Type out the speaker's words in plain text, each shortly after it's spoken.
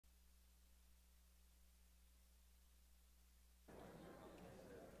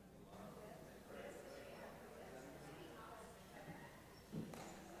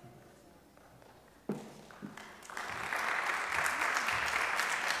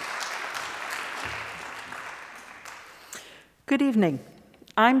Good evening.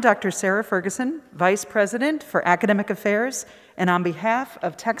 I'm Dr. Sarah Ferguson, Vice President for Academic Affairs, and on behalf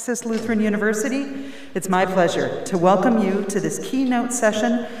of Texas Lutheran University, it's my pleasure to welcome you to this keynote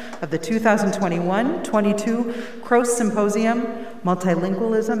session of the 2021-22 Krost Symposium,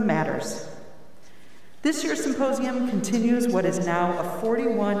 Multilingualism Matters. This year's symposium continues what is now a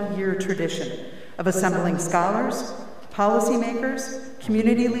 41-year tradition of assembling scholars, policymakers,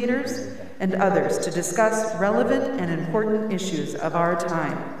 community leaders, and others to discuss relevant and important issues of our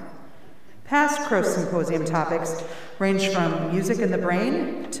time. Past Krost Symposium topics range from music and the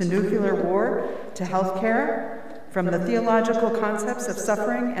brain, to nuclear war, to healthcare, from the theological concepts of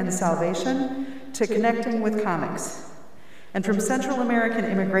suffering and salvation, to connecting with comics, and from Central American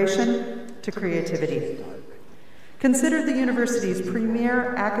immigration to creativity. Considered the university's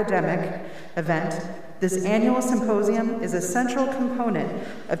premier academic event, this annual symposium is a central component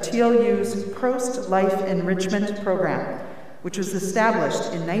of TLU's Krost Life Enrichment Program, which was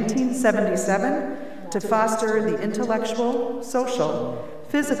established in 1977 to foster the intellectual, social,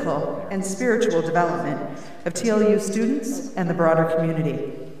 physical, and spiritual development of TLU students and the broader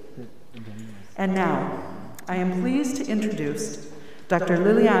community. And now, I am pleased to introduce Dr.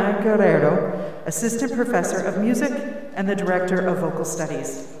 Liliana Guerrero, Assistant Professor of Music and the Director of Vocal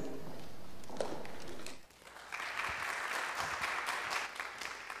Studies.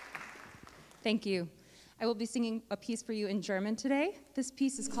 Thank you. I will be singing a piece for you in German today. This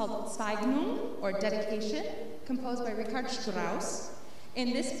piece is called Zweignung, or Dedication, composed by Richard Strauss.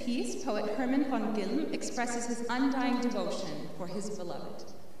 In this piece, poet Hermann von Gilm expresses his undying devotion for his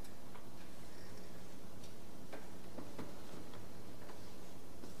beloved.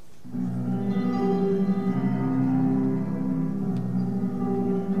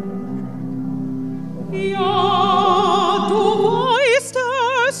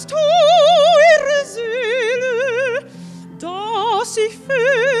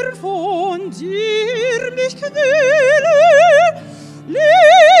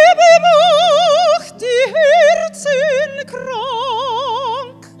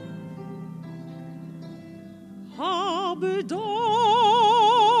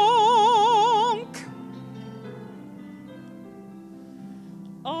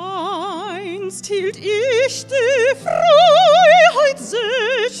 Hielt ich die Freiheit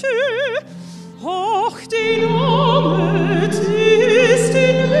sicher, hoch die Name ist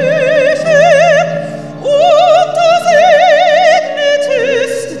in Miche, und du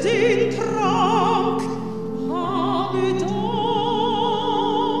segnetest den Trank, habe Dank.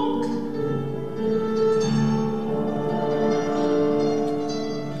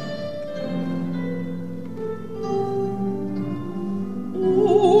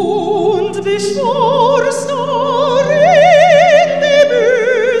 Und beschworst darin die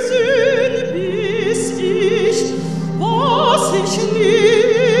Bösen, bis ich, was ich nie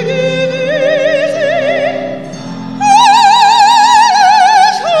gewesen,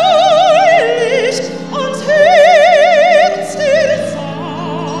 heilig ans Herz dir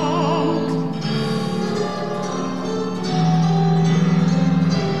sank.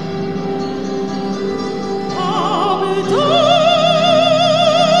 Habe Dank.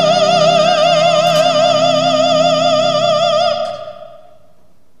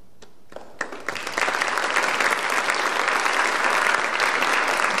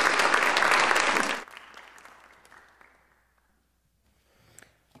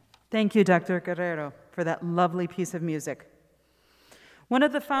 Thank you, Dr. Guerrero, for that lovely piece of music. One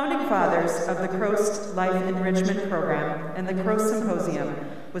of the founding fathers of the Krost Life Enrichment Program and the Krost Symposium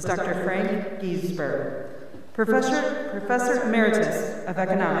was Dr. Frank Giesberg, Professor Emeritus of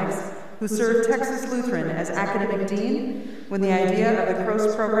Economics, who served Texas Lutheran as academic dean when the idea of the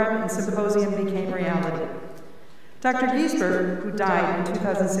Krost Program and Symposium became reality. Dr. Giesberg, who died in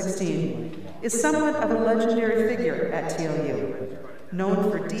 2016, is somewhat of a legendary figure at TLU,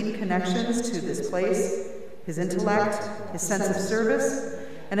 known for deep connections to this place, his intellect, his sense of service,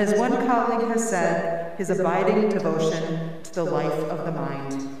 and as one colleague has said, his abiding devotion to the life of the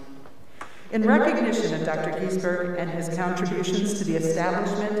mind. In recognition of Dr. Giesberg and his contributions to the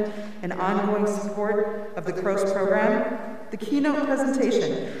establishment and ongoing support of the Krost program, the keynote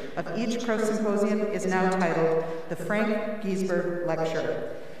presentation of each Krost Symposium is now titled the Frank Giesberg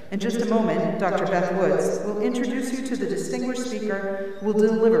Lecture. In just a moment, Dr. Beth Woods will introduce you to the distinguished speaker who will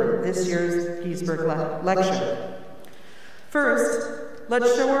deliver this year's Giesberg Lecture. First,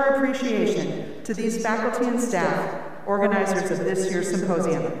 let's show our appreciation to these faculty and staff, organizers of this year's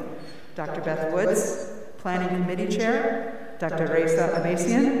symposium. Dr. Beth Woods, Planning Committee Chair, Dr. Reza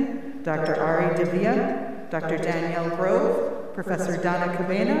Abasian, Dr. Ari Devia, Dr. Danielle Grove, Professor Donna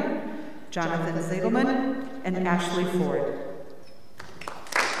Cabana, Jonathan Ziegelman, and Ashley Ford.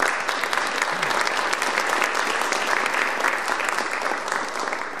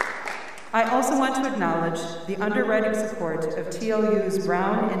 I also want to acknowledge the underwriting support of TLU's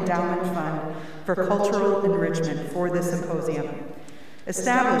Brown Endowment Fund for Cultural Enrichment for this symposium.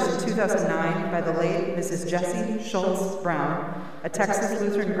 Established in 2009 by the late Mrs. Jessie Schultz Brown, a Texas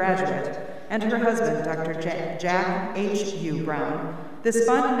Lutheran graduate, and her husband, Dr. Jack H.U. Brown, this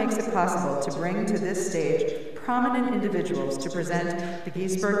fund makes it possible to bring to this stage prominent individuals to present the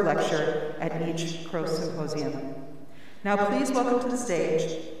Giesberg Lecture at each Krost Symposium. Now please welcome to the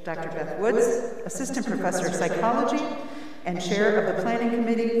stage Dr. Beth Woods, Assistant Professor of Psychology and Chair of the Planning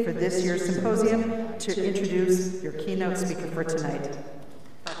Committee for this year's symposium, to introduce your keynote speaker for tonight.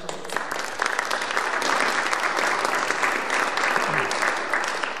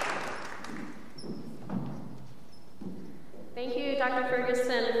 Thank you, Dr.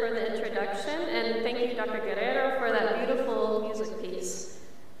 Ferguson, for the introduction, and thank you, Dr. Guerrero, for that beautiful music piece.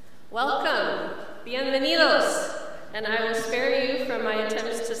 Welcome, bienvenidos, and I will spare you from my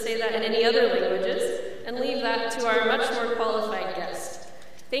attempts to say that in any other languages and leave that to our much more qualified guest.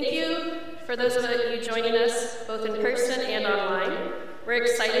 Thank you for those of you joining us both in person and online. We're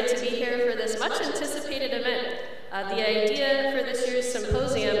excited to be here for this much anticipated event. The idea for this year's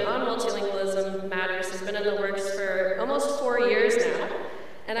symposium on Multilingualism Matters has been in the works for almost 4 years now.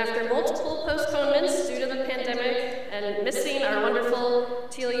 And after multiple postponements due to the pandemic and missing our wonderful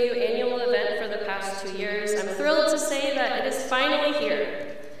TLU annual event for the past 2 years, I'm thrilled to say that it is finally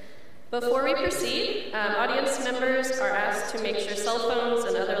here. Before we proceed, audience members are asked to make sure cell phones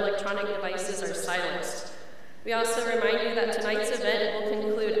and other electronic devices are silenced. We also remind you that tonight's event will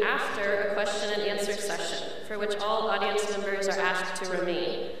conclude after a question and answer session, for which all audience members are asked to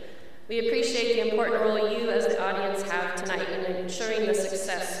remain. We appreciate the important role you as the audience have tonight in ensuring the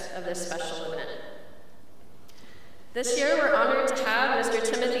success of this special event. This year, we're honored to have Mr.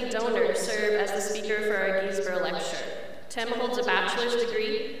 Timothy Donor serve as the speaker for our Giesberg Lecture. Tim holds a bachelor's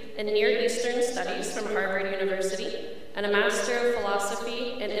degree in Near Eastern Studies from Harvard University and a Master of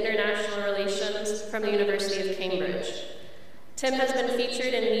Philosophy in International Relations from the University of Cambridge. Tim has been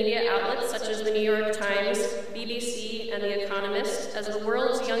featured in media outlets such as the New York Times, BBC, and The Economist as the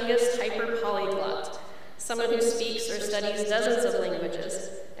world's youngest hyper-polyglot, someone who speaks or studies dozens of languages,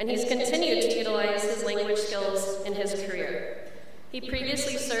 and he's continued to utilize his language skills in his career. He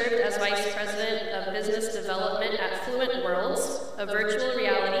previously served as Vice President of Business Development at Fluent Worlds, a virtual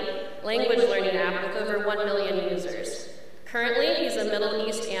reality language learning app with over 1 million users. Currently, he's a Middle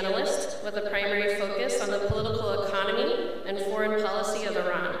East analyst with a primary focus on the political economy and foreign policy of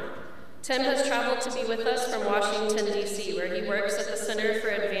Iran. Tim has traveled to be with us from Washington, D.C., where he works at the Center for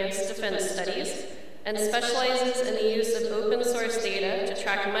Advanced Defense Studies and specializes in the use of open source data to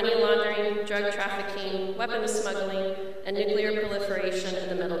track money laundering, drug trafficking, weapons smuggling, and nuclear proliferation in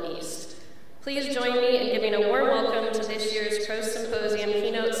the Middle East. Please join me in giving a warm welcome to this year's Krost Symposium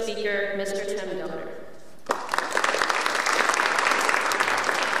keynote speaker, Mr. Tim Donor.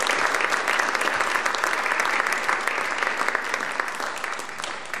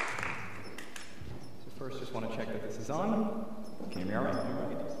 So first, just want to check that this is on. Can you hear me all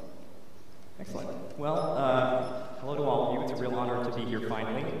right? Excellent. Well, hello to all of you. It's a real honor to be here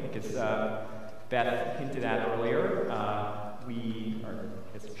finally, because Beth hinted at earlier.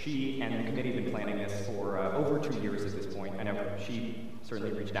 She and the committee have been planning this for over 2 years at this point. I know she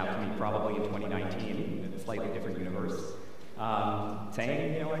certainly reached out to me probably in 2019, in a slightly different universe,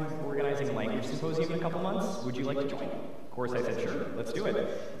 saying, you know, I'm organizing a language symposium in a couple months. Would you like to join? Of course, I said, sure, let's do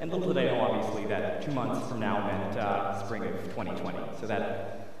it. And little did I know, obviously, that 2 months from now meant spring of 2020. So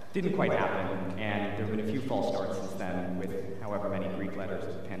that didn't quite happen, and there have been a few false starts since then with however many Greek letters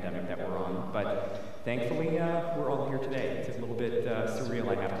of the pandemic that we're on. But thankfully, we're all here today. It's a little bit surreal,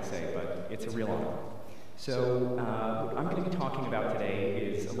 I have to say, but it's a real honor. So what I'm going to be talking about today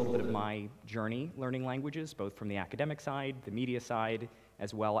is a little bit of my journey learning languages, both from the academic side, the media side,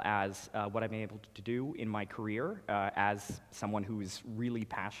 as well as what I'm able to do in my career as someone who's really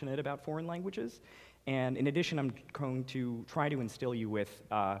passionate about foreign languages. And in addition, I'm going to try to instill you with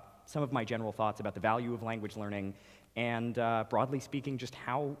some of my general thoughts about the value of language learning and, broadly speaking, just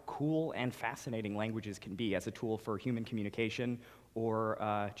how cool and fascinating languages can be as a tool for human communication or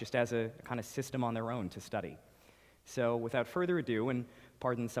just as a kind of system on their own to study. So without further ado, and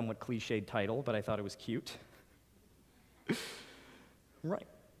pardon the somewhat cliched title, but I thought it was cute. Right.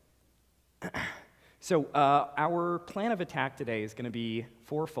 So our plan of attack today is going to be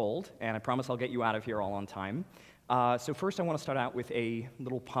fourfold, and I promise I'll get you out of here all on time. So first I want to start out with a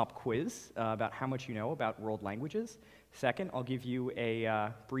little pop quiz about how much you know about world languages. Second, I'll give you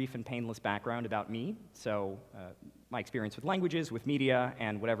a brief and painless background about me, so my experience with languages, with media,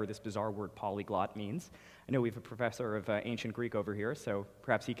 and whatever this bizarre word polyglot means. I know we have a professor of ancient Greek over here, so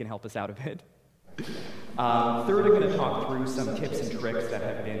perhaps he can help us out a bit. Third, I'm going to talk through some tips and tricks that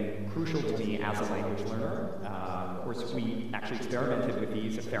have been crucial to me as a language learner. Of course, we actually experimented with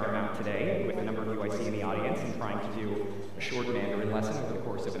these a fair amount today with a number of you I see in the audience and trying to do a short Mandarin lesson over the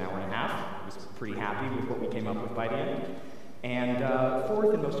course of an hour and a half. I was pretty happy with what we came up with by the end. And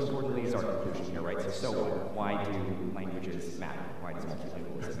fourth, and most importantly, is our conclusion here, right? So what? Why do languages matter? Why does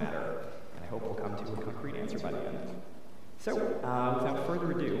multilingualism matter? And I hope we'll come to a concrete answer by the end. So, without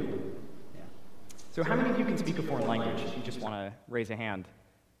further ado, so how many of you can speak a foreign language? You just want to raise a hand.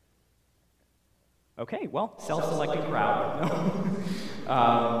 Okay, well, self-selected crowd.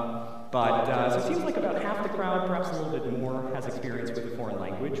 So it seems like about half the crowd, perhaps a little bit more, has experience with a foreign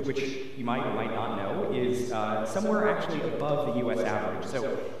language, which you might or might not know is somewhere actually above the US average.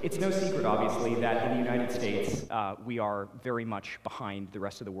 So it's no secret, obviously, that in the United States, we are very much behind the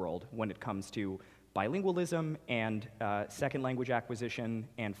rest of the world when it comes to bilingualism and second language acquisition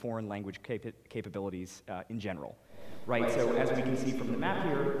and foreign language capabilities in general. Right, so as we can see from the map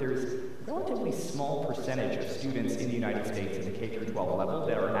here, there's a relatively small percentage of students in the United States at the K-12 level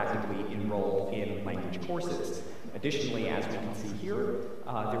that are actively enrolled in language courses. Additionally, as we can see here,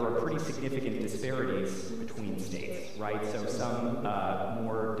 there are pretty significant disparities between states, right? So some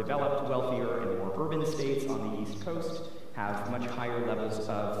more developed, wealthier, and more urban states on the East Coast have much higher levels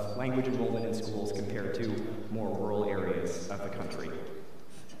of language enrollment in schools compared to more rural areas of the country.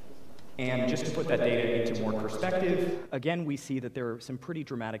 And just to put that data into more perspective, again, we see that there are some pretty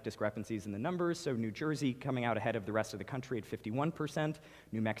dramatic discrepancies in the numbers. So New Jersey coming out ahead of the rest of the country at 51%,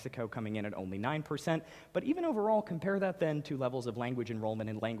 New Mexico coming in at only 9%. But even overall, compare that then to levels of language enrollment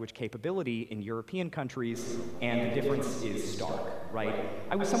and language capability in European countries, and the difference is stark, right?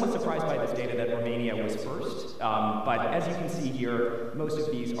 I was somewhat surprised by this data that Romania was first, but as you can see here, most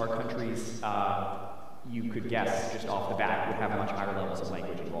of these are countries you could guess just off the bat would have much higher levels of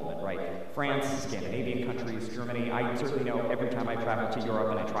language enrollment, right? France, Scandinavian countries, Germany. I certainly know every time I travel to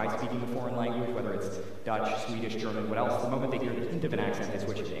Europe and I try speaking a foreign language, whether it's Dutch, Swedish, German, what else, the moment they hear the hint of an accent, they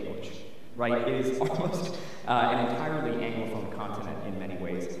switch to English, right? It is almost an entirely Anglophone continent in many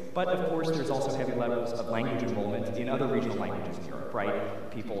ways. But of course, there's also heavy levels of language enrollment in other regional languages in Europe, right?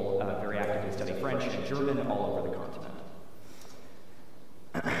 People very actively study French and German all over the continent.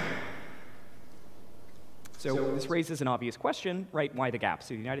 So this raises an obvious question, right? Why the gap?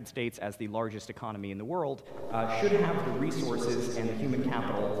 So the United States, as the largest economy in the world, should have the resources and the human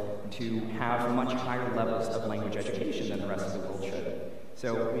capital to have much higher levels of language education than the rest of the world should.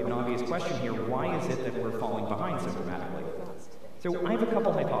 So we have an obvious question here. Why is it that we're falling behind so dramatically? So I have a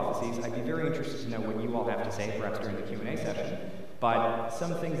couple hypotheses. I'd be very interested to know what you all have to say, perhaps during the Q&A session. But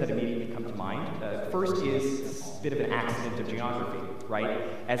some things that immediately come to mind. First is a bit of an accident of geography, right?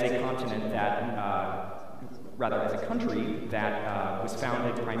 As a continent that as a country that was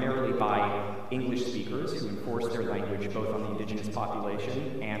founded primarily by English speakers who enforced their language both on the indigenous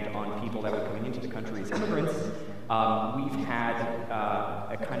population and on people that were coming into the country as immigrants, we've had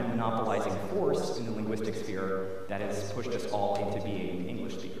a kind of monopolizing force in the linguistic sphere that has pushed us all into being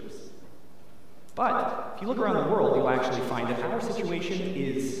English speakers. But if you look around the world, you'll actually find that our situation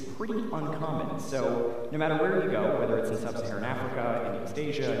is pretty uncommon. So no matter where you go, whether it's in sub-Saharan Africa, in East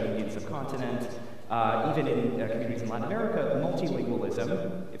Asia, in the Indian subcontinent, even in communities in Latin America,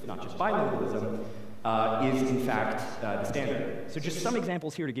 multilingualism, if not just bilingualism, is in fact the standard. So just some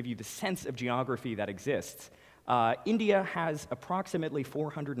examples here to give you the sense of geography that exists. India has approximately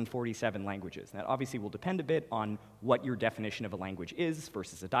 447 languages. That obviously will depend a bit on what your definition of a language is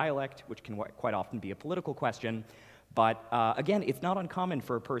versus a dialect, which can quite often be a political question. But again, it's not uncommon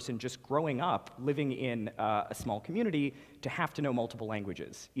for a person just growing up, living in a small community, to have to know multiple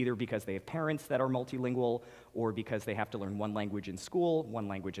languages, either because they have parents that are multilingual, or because they have to learn one language in school, one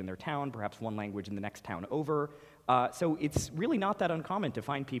language in their town, perhaps one language in the next town over. So it's really not that uncommon to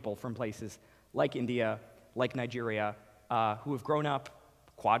find people from places like India, like Nigeria, who have grown up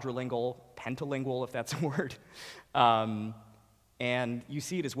quadrilingual, pentalingual, if that's a word. And you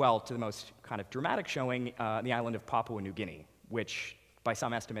see it as well to the most kind of dramatic showing the island of Papua New Guinea, which by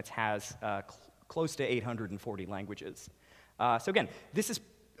some estimates has close to 840 languages. So again, this is,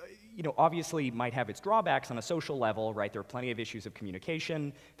 obviously might have its drawbacks on a social level, right? There are plenty of issues of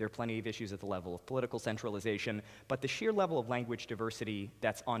communication, there are plenty of issues at the level of political centralization, but the sheer level of language diversity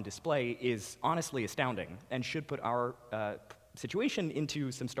that's on display is honestly astounding and should put our situation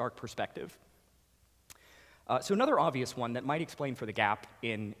into some stark perspective. So another obvious one that might explain for the gap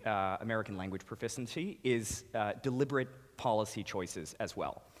in American language proficiency is deliberate policy choices as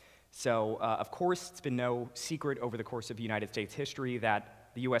well. So, of course, it's been no secret over the course of United States history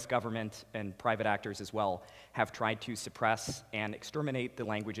that the US government and private actors as well have tried to suppress and exterminate the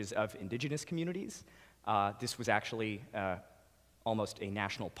languages of indigenous communities. This was actually almost a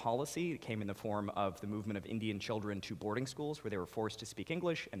national policy. It came in the form of the movement of Indian children to boarding schools where they were forced to speak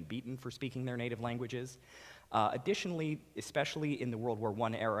English and beaten for speaking their native languages. Additionally, especially in the World War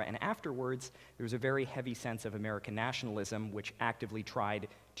I era and afterwards, there was a very heavy sense of American nationalism which actively tried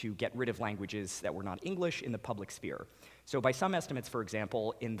to get rid of languages that were not English in the public sphere. So by some estimates, for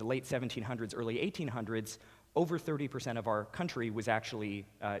example, in the late 1700s, early 1800s, over 30% of our country was actually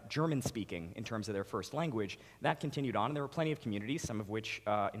German-speaking in terms of their first language. That continued on, and there were plenty of communities, some of which,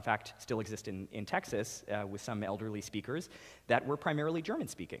 in fact, still exist in Texas, with some elderly speakers, that were primarily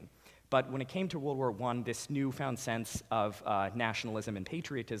German-speaking. But when it came to World War I, this newfound sense of nationalism and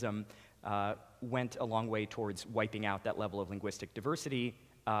patriotism went a long way towards wiping out that level of linguistic diversity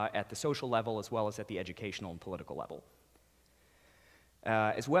at the social level as well as at the educational and political level.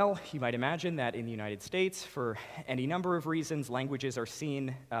 As well, you might imagine that in the United States, for any number of reasons, languages are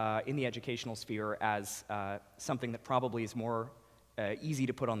seen in the educational sphere as something that probably is more easy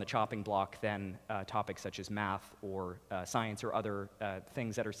to put on the chopping block than topics such as math or science or other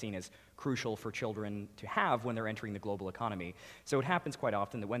things that are seen as crucial for children to have when they're entering the global economy. So it happens quite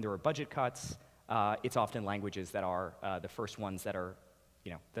often that when there are budget cuts, it's often languages that are the first ones that are,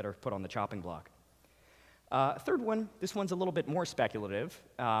 that are put on the chopping block. Third one, this one's a little bit more speculative,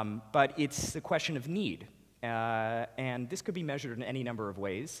 but it's the question of need. And this could be measured in any number of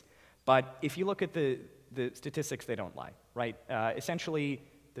ways. But if you look at the statistics, they don't lie, right? Essentially,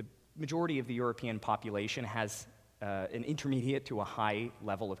 the majority of the European population has an intermediate to a high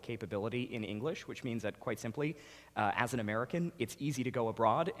level of capability in English, which means that, quite simply, as an American, it's easy to go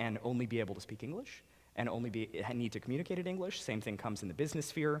abroad and only be able to speak English and only need to communicate in English. Same thing comes in the business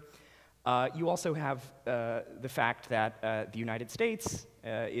sphere. You also have the fact that the United States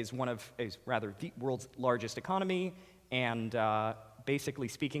is rather the world's largest economy, and basically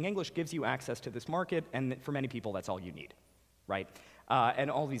speaking English gives you access to this market, and for many people that's all you need, right?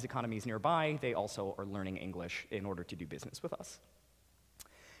 And all these economies nearby, they also are learning English in order to do business with us.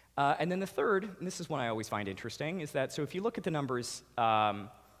 And then the third, and this is one I always find interesting, is that so if you look at the numbers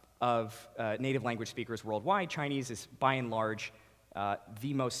of native language speakers worldwide, Chinese is by and large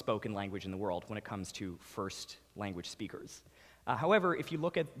the most spoken language in the world when it comes to first language speakers. However, if you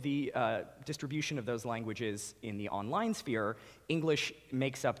look at the distribution of those languages in the online sphere, English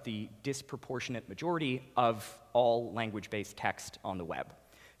makes up the disproportionate majority of all language-based text on the web.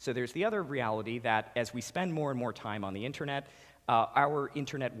 So there's the other reality that as we spend more and more time on the internet, our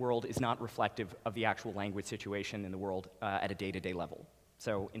internet world is not reflective of the actual language situation in the world at a day-to-day level.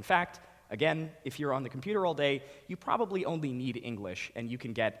 So in fact, again, if you're on the computer all day, you probably only need English, and you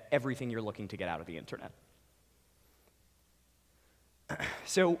can get everything you're looking to get out of the internet.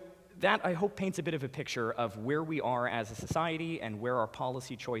 So that, I hope, paints a bit of a picture of where we are as a society and where our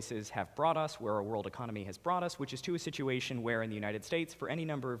policy choices have brought us, where our world economy has brought us, which is to a situation where in the United States, for any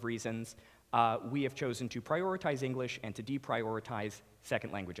number of reasons, we have chosen to prioritize English and to deprioritize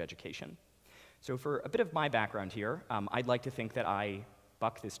second language education. So for a bit of my background here, I'd like to think that I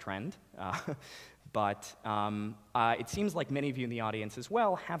buck this trend, but it seems like many of you in the audience as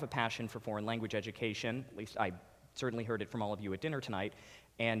well have a passion for foreign language education. At least I certainly heard it from all of you at dinner tonight,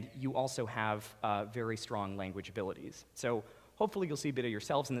 and you also have very strong language abilities. So hopefully you'll see a bit of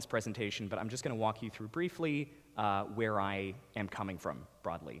yourselves in this presentation, but I'm just going to walk you through briefly where I am coming from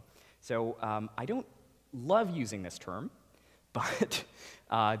broadly. So I don't love using this term, but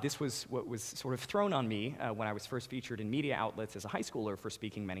this was what was sort of thrown on me when I was first featured in media outlets as a high schooler for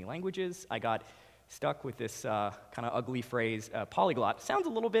speaking many languages. I got stuck with this kind of ugly phrase, polyglot. Sounds a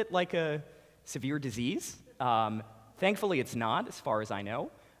little bit like a severe disease. Thankfully, it's not, as far as I know.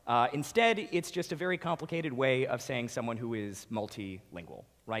 Instead, it's just a very complicated way of saying someone who is multilingual,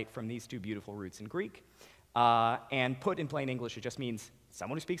 right, from these two beautiful roots in Greek. And put in plain English, it just means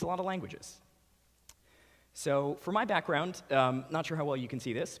someone who speaks a lot of languages. So for my background, not sure how well you can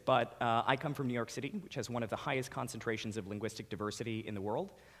see this, but I come from New York City, which has one of the highest concentrations of linguistic diversity in the world.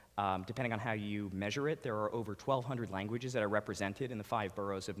 Depending on how you measure it, there are over 1,200 languages that are represented in the 5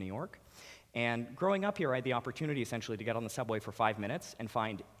 boroughs of New York. And growing up here, I had the opportunity essentially to get on the subway for 5 minutes and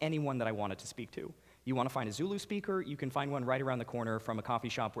find anyone that I wanted to speak to. You want to find a Zulu speaker, you can find one right around the corner from a coffee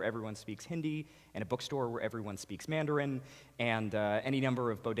shop where everyone speaks Hindi, and a bookstore where everyone speaks Mandarin, and any number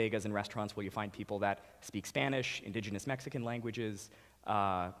of bodegas and restaurants where you find people that speak Spanish, indigenous Mexican languages,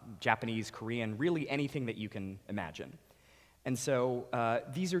 Japanese, Korean, really anything that you can imagine. And so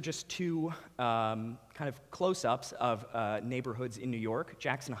these are just two kind of close-ups of neighborhoods in New York.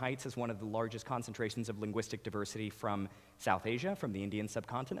 Jackson Heights is one of the largest concentrations of linguistic diversity from South Asia, from the Indian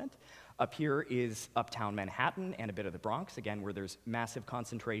subcontinent. Up here is uptown Manhattan and a bit of the Bronx, again, where there's massive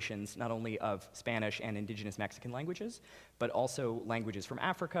concentrations not only of Spanish and indigenous Mexican languages, but also languages from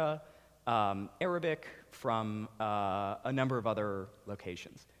Africa, Arabic, from a number of other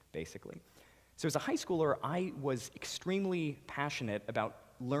locations, basically. So as a high schooler, I was extremely passionate about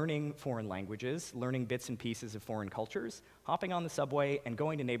learning foreign languages, learning bits and pieces of foreign cultures, hopping on the subway and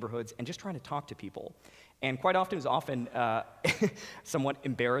going to neighborhoods and just trying to talk to people. And quite often, it was often somewhat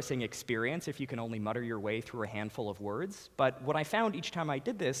embarrassing experience if you can only mutter your way through a handful of words. But what I found each time I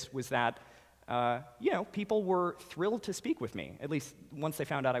did this was that people were thrilled to speak with me, at least once they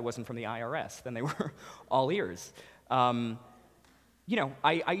found out I wasn't from the IRS. Then they were all ears. I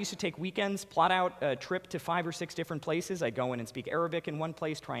used to take weekends, plot out a trip to 5 or 6 different places. I'd go in and speak Arabic in one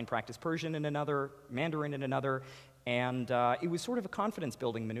place, try and practice Persian in another, Mandarin in another, and it was sort of a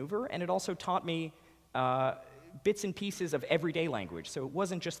confidence-building maneuver, and it also taught me bits and pieces of everyday language. So it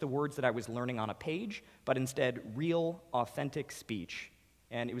wasn't just the words that I was learning on a page, but instead real, authentic speech.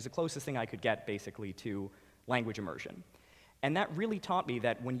 And it was the closest thing I could get, basically, to language immersion. And that really taught me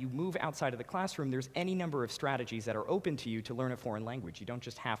that when you move outside of the classroom, there's any number of strategies that are open to you to learn a foreign language. You don't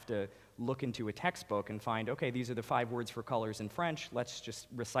just have to look into a textbook and find, okay, these are the 5 words for colors in French, let's just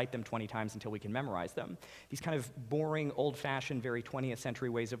recite them 20 times until we can memorize them. These kind of boring, old-fashioned, very 20th century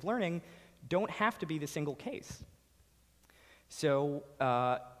ways of learning don't have to be the single case. So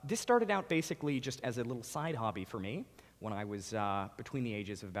this started out basically just as a little side hobby for me when I was between the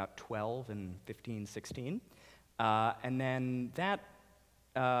ages of about 12 and 15, 16. And then that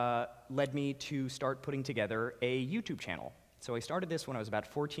led me to start putting together a YouTube channel. So I started this when I was about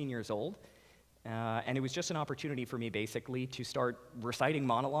 14 years old, and it was just an opportunity for me, basically, to start reciting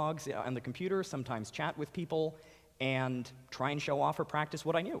monologues on the computer, sometimes chat with people, and try and show off or practice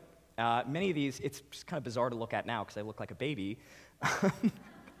what I knew. Many of these, it's just kind of bizarre to look at now because I look like a baby.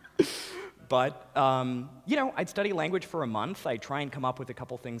 But, I'd study language for a month. I'd try and come up with a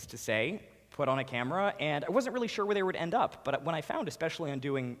couple things to say, put on a camera, and I wasn't really sure where they would end up. But when I found, especially on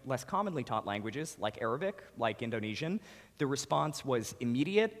doing less commonly taught languages, like Arabic, like Indonesian, the response was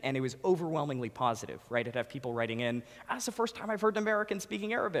immediate, and it was overwhelmingly positive, right? I'd have people writing in, that's the first time I've heard an American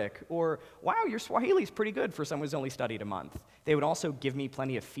speaking Arabic, or, wow, your Swahili's pretty good for someone who's only studied a month. They would also give me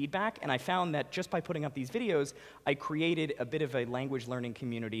plenty of feedback, and I found that just by putting up these videos, I created a bit of a language learning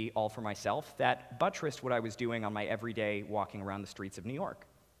community all for myself that buttressed what I was doing on my everyday walking around the streets of New York.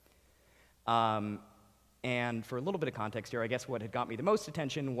 And for a little bit of context here, I guess what had got me the most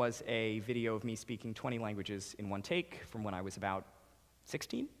attention was a video of me speaking 20 languages in one take from when I was about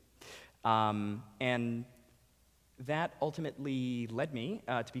 16. And that ultimately led me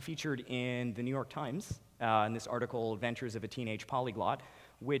to be featured in the New York Times in this article, Adventures of a Teenage Polyglot,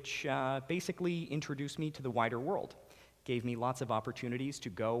 which basically introduced me to the wider world. Gave me lots of opportunities to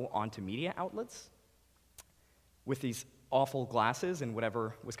go onto media outlets with these awful glasses and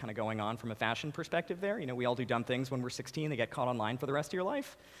whatever was kind of going on from a fashion perspective there. You know, we all do dumb things when we're 16. They get caught online for the rest of your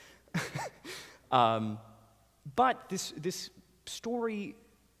life. But this story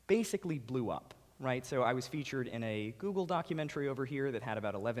basically blew up, right? So I was featured in a Google documentary over here that had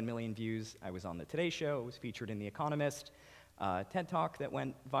about 11 million views. I was on the Today Show. I was featured in The Economist, TED Talk that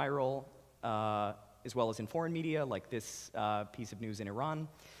went viral, as well as in foreign media, like this piece of news in Iran.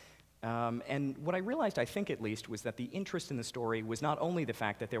 And what I realized, I think at least, was that the interest in the story was not only the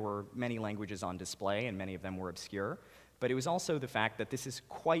fact that there were many languages on display, and many of them were obscure, but it was also the fact that this is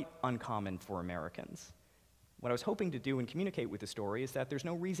quite uncommon for Americans. What I was hoping to do and communicate with the story is that there's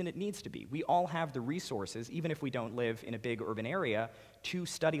no reason it needs to be. We all have the resources, even if we don't live in a big urban area, to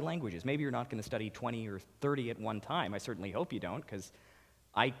study languages. Maybe you're not going to study 20 or 30 at one time. I certainly hope you don't, because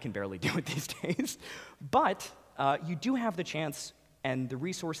I can barely do it these days. But you do have the chance and the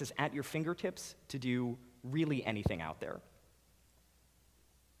resources at your fingertips to do really anything out there.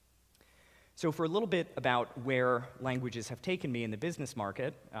 So for a little bit about where languages have taken me in the business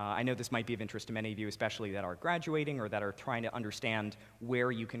market, I know this might be of interest to many of you, especially that are graduating or that are trying to understand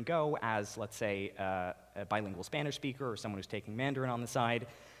where you can go as, let's say, a bilingual Spanish speaker or someone who's taking Mandarin on the side.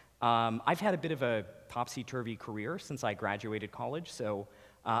 I've had a bit of a topsy-turvy career since I graduated college, so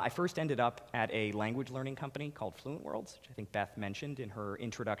I first ended up at a language learning company called Fluent Worlds, which I think Beth mentioned in her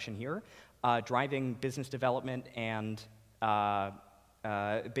introduction here, driving business development and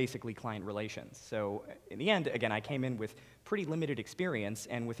basically client relations. So in the end, again, I came in with pretty limited experience,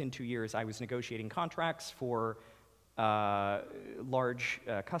 and within 2 years, I was negotiating contracts for large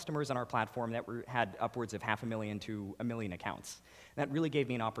customers on our platform that had upwards of 500,000 to 1 million accounts. That really gave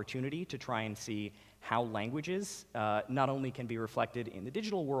me an opportunity to try and see how languages not only can be reflected in the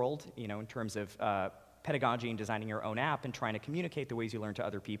digital world, you know, in terms of pedagogy and designing your own app and trying to communicate the ways you learn to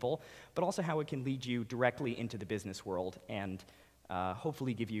other people, but also how it can lead you directly into the business world and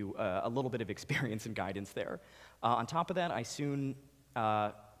hopefully give you a little bit of experience and guidance there. On top of that, I soon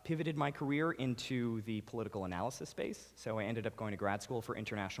pivoted my career into the political analysis space. So I ended up going to grad school for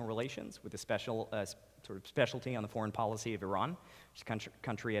international relations with a special sort of specialty on the foreign policy of Iran, which is a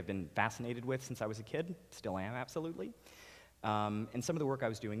country I've been fascinated with since I was a kid, still am absolutely. And some of the work I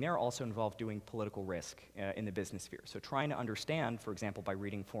was doing there also involved doing political risk in the business sphere. So trying to understand, for example, by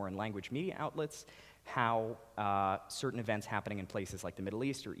reading foreign language media outlets, how certain events happening in places like the Middle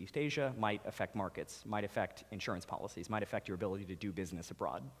East or East Asia might affect markets, might affect insurance policies, might affect your ability to do business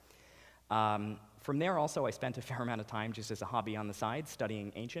abroad. From there also, I spent a fair amount of time just as a hobby on the side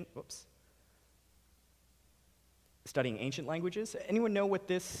studying ancient languages. Anyone know what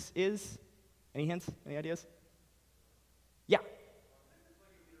this is? Any hints? Any ideas? Yeah.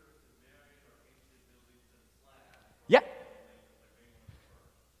 Yeah.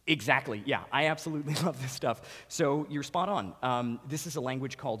 Exactly, yeah. I absolutely love this stuff. So you're spot on. This is a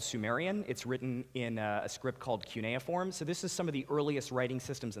language called Sumerian. It's written in a script called cuneiform. So this is some of the earliest writing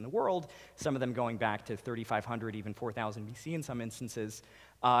systems in the world, some of them going back to 3,500, even 4,000 BC in some instances,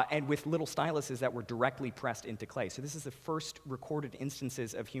 and with little styluses that were directly pressed into clay. So this is the first recorded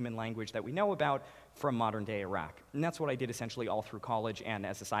instances of human language that we know about from modern-day Iraq. And that's what I did essentially all through college and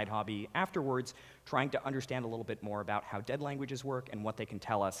as a side hobby afterwards, trying to understand a little bit more about how dead languages work and what they can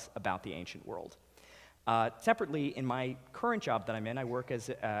tell us about the ancient world. Separately, in my current job that I'm in, I work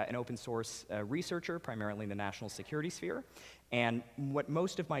as an open source researcher, primarily in the national security sphere. And what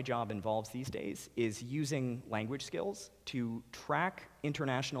most of my job involves these days is using language skills to track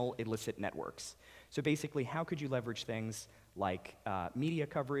international illicit networks. So basically, how could you leverage things like media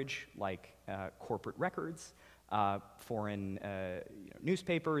coverage, like corporate records, foreign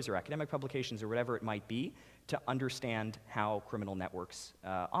newspapers or academic publications or whatever it might be, to understand how criminal networks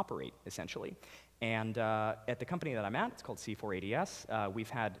operate, essentially. And at the company that I'm at, it's called C4ADS, we've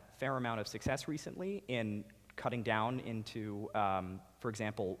had a fair amount of success recently in cutting down into, for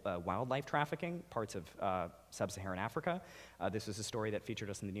example, wildlife trafficking, parts of sub-Saharan Africa. This is a story that featured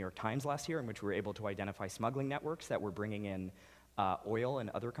us in the New York Times last year, in which we were able to identify smuggling networks that were bringing in oil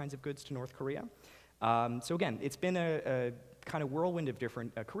and other kinds of goods to North Korea. So again, it's been a kind of whirlwind of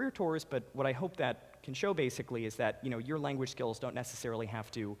different career tours, but what I hope that can show basically is that your language skills don't necessarily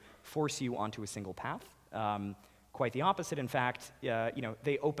have to force you onto a single path. Quite the opposite, in fact,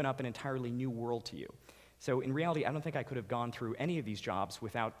 they open up an entirely new world to you. So in reality, I don't think I could have gone through any of these jobs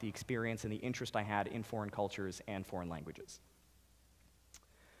without the experience and the interest I had in foreign cultures and foreign languages.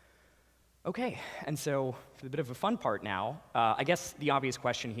 Okay, and so for the bit of a fun part now, I guess the obvious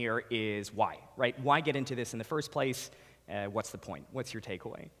question here is why, right? Why get into this in the first place? What's the point? What's your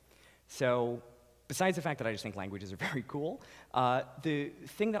takeaway? So besides the fact that I just think languages are very cool, the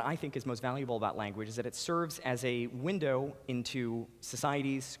thing that I think is most valuable about language is that it serves as a window into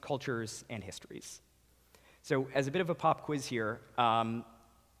societies, cultures, and histories. So as a bit of a pop quiz here, can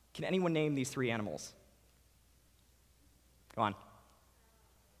anyone name these 3 animals? Go on.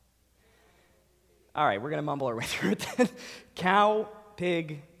 All right, we're going to mumble our way through it then. Cow,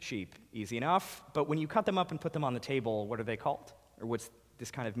 pig, sheep. Easy enough. But when you cut them up and put them on the table, what are they called? Or what's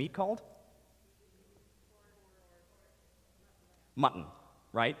this kind of meat called? Mutton,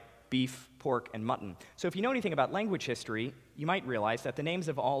 right? Beef, pork, and mutton. So if you know anything about language history, you might realize that the names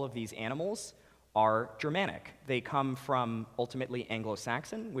of all of these animals are Germanic. They come from ultimately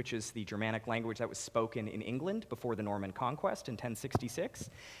Anglo-Saxon, which is the Germanic language that was spoken in England before the Norman conquest in 1066.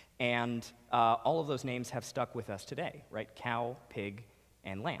 And all of those names have stuck with us today, right? Cow, pig,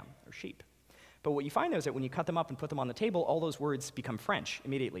 and lamb, or sheep. But what you find, though, is that when you cut them up and put them on the table, all those words become French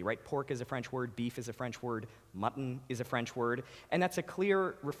immediately, right? Pork is a French word, beef is a French word, mutton is a French word, and that's a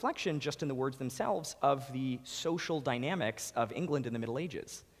clear reflection just in the words themselves of the social dynamics of England in the Middle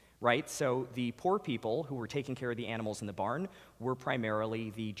Ages. Right? So the poor people who were taking care of the animals in the barn were primarily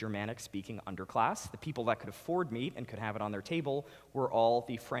the Germanic-speaking underclass. The people that could afford meat and could have it on their table were all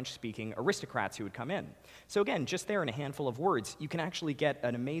the French-speaking aristocrats who would come in. So again, just there in a handful of words, you can actually get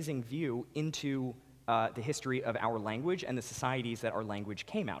an amazing view into the history of our language and the societies that our language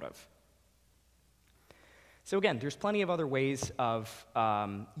came out of. So again, there's plenty of other ways of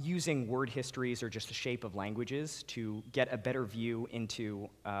using word histories or just the shape of languages to get a better view into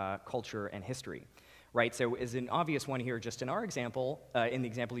culture and history. right? So as an obvious one here, just in our example, in the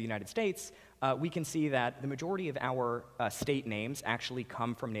example of the United States, we can see that the majority of our state names actually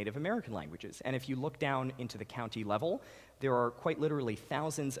come from Native American languages. And if you look down into the county level, there are quite literally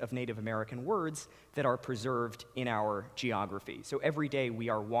thousands of Native American words that are preserved in our geography. So every day we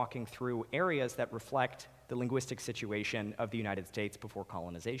are walking through areas that reflect the linguistic situation of the United States before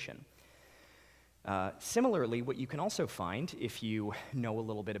colonization. Similarly, what you can also find, if you know a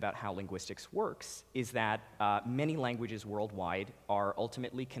little bit about how linguistics works, is that many languages worldwide are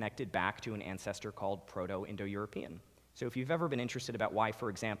ultimately connected back to an ancestor called Proto-Indo-European. So if you've ever been interested about why, for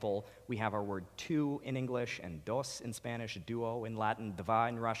example, we have our word two in English and dos in Spanish, duo in Latin, dva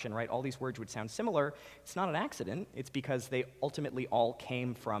in Russian, right? All these words would sound similar. It's not an accident. It's because they ultimately all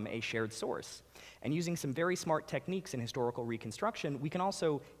came from a shared source. And using some very smart techniques in historical reconstruction, we can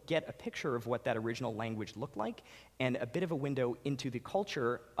also get a picture of what that original language looked like and a bit of a window into the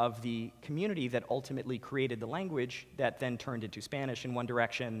culture of the community that ultimately created the language that then turned into Spanish in one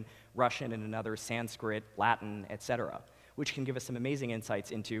direction, Russian in another, Sanskrit, Latin, etc., which can give us some amazing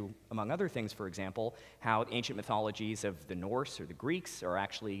insights into, among other things, for example, how ancient mythologies of the Norse or the Greeks are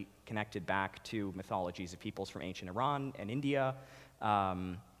actually connected back to mythologies of peoples from ancient Iran and India.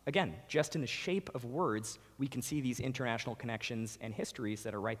 Again, just in the shape of words, we can see these international connections and histories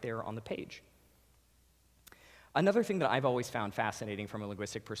that are right there on the page. Another thing that I've always found fascinating from a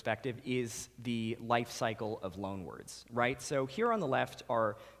linguistic perspective is the life cycle of loanwords, right? So here on the left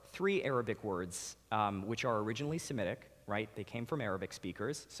are 3 Arabic words, which are originally Semitic, right? They came from Arabic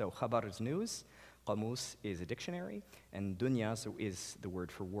speakers. So khabar is news, qamus is a dictionary, and dunya is the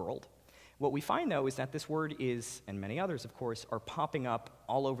word for world. What we find, though, is that this word is, and many others, of course, are popping up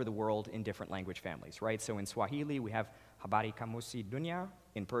all over the world in different language families, right? So in Swahili, we have habari kamusi dunya.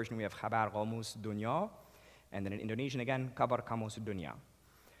 In Persian, we have khabar qamus dunya. And then in Indonesian, again, kabar kamus dunya.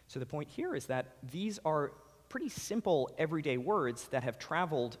 So the point here is that these are pretty simple, everyday words that have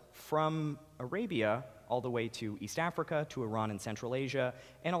traveled from Arabia all the way to East Africa, to Iran and Central Asia,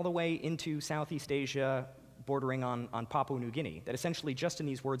 and all the way into Southeast Asia, bordering on Papua New Guinea, that essentially just in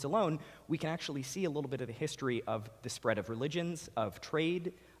these words alone, we can actually see a little bit of the history of the spread of religions, of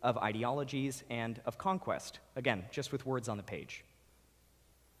trade, of ideologies, and of conquest. Again, just with words on the page.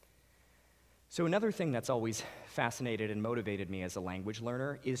 So another thing that's always fascinated and motivated me as a language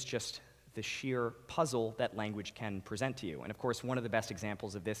learner is just the sheer puzzle that language can present to you. And of course, one of the best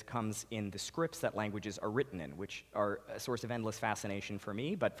examples of this comes in the scripts that languages are written in, which are a source of endless fascination for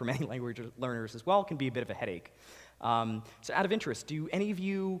me, but for many language learners as well, can be a bit of a headache. So out of interest, can any of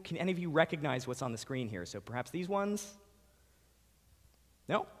you recognize what's on the screen here? So perhaps these ones?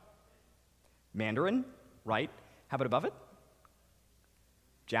 No? Mandarin, right? How about above it?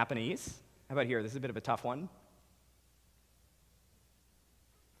 Japanese. How about here? This is a bit of a tough one.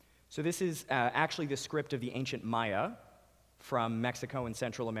 So this is actually the script of the ancient Maya from Mexico and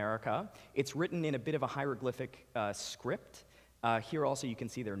Central America. It's written in a bit of a hieroglyphic script. Here also you can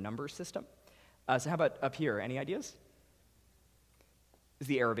see their number system. So how about up here? Any ideas? This is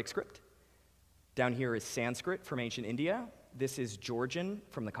the Arabic script. Down here is Sanskrit from ancient India. This is Georgian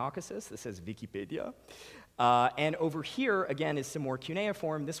from the Caucasus. This is Wikipedia. And over here, again, is some more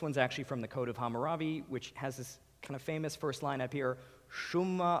cuneiform. This one's actually from the Code of Hammurabi, which has this kind of famous first line up here.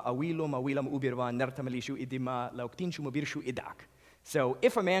 Shumma awilum awilam ubirwa nertamalishu idima lauktinshu mubirshu idak. So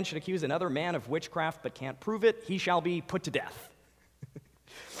if a man should accuse another man of witchcraft but can't prove it, he shall be put to death.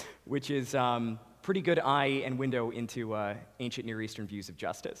 Which is pretty good eye and window into ancient Near Eastern views of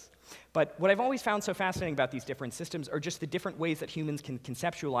justice. But what I've always found so fascinating about these different systems are just the different ways that humans can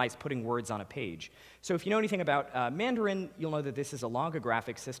conceptualize putting words on a page. So if you know anything about Mandarin, you'll know that this is a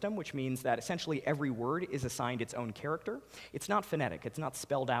logographic system, which means that essentially every word is assigned its own character. It's not phonetic. It's not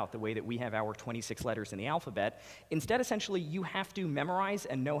spelled out the way that we have our 26 letters in the alphabet. Instead, essentially, you have to memorize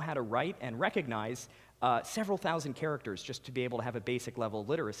and know how to write and recognize several thousand characters just to be able to have a basic level of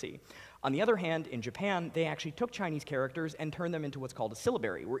literacy. On the other hand, in Japan, they actually took Chinese characters and turned them into what's called a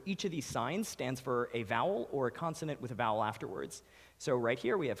syllabary, where each of these signs stands for a vowel or a consonant with a vowel afterwards. So right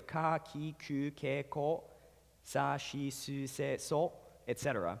here we have ka, ki, ku, ke, ko, sa, shi, su, se, so,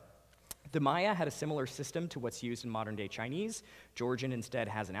 etc. The Maya had a similar system to what's used in modern-day Chinese. Georgian instead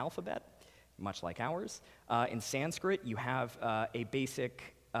has an alphabet, much like ours. In Sanskrit, you have a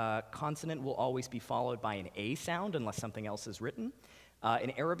basic consonant will always be followed by an A sound unless something else is written.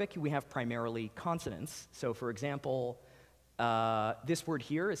 In Arabic, we have primarily consonants. So for example, this word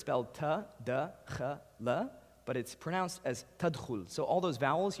here is spelled ta, da, kha, la, but it's pronounced as tadkhul. So all those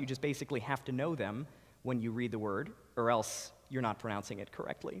vowels, you just basically have to know them when you read the word, or else you're not pronouncing it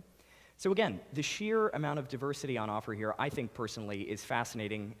correctly. So again, the sheer amount of diversity on offer here, I think personally, is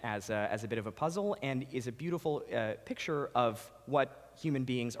fascinating as a bit of a puzzle and is a beautiful picture of what human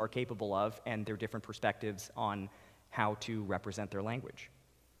beings are capable of and their different perspectives on how to represent their language.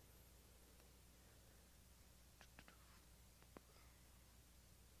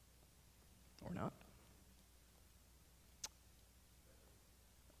 Or not.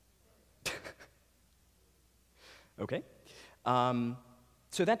 Okay.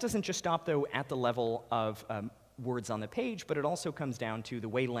 So that doesn't just stop, though, at the level of words on the page, but it also comes down to the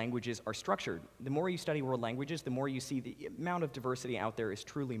way languages are structured. The more you study world languages, the more you see the amount of diversity out there is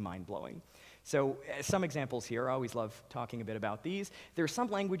truly mind-blowing. So some examples here, I always love talking a bit about these. There are some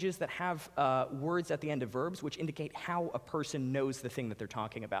languages that have words at the end of verbs which indicate how a person knows the thing that they're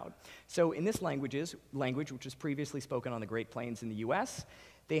talking about. So in this language, which was previously spoken on the Great Plains in the US,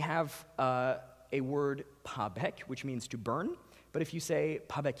 they have a word pabek, which means to burn. But if you say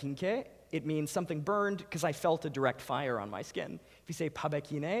pabekinke, it means something burned because I felt a direct fire on my skin. If you say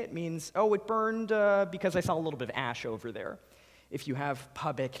pabekine, it means, oh, it burned because I saw a little bit of ash over there. If you have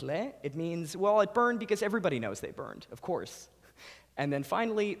pabekle, it means, well, it burned because everybody knows they burned, of course. And then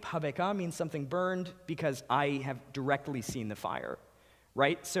finally, pabeka means something burned because I have directly seen the fire,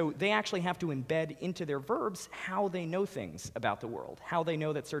 right? So they actually have to embed into their verbs how they know things about the world, how they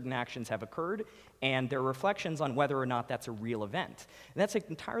know that certain actions have occurred, and their reflections on whether or not that's a real event. And that's an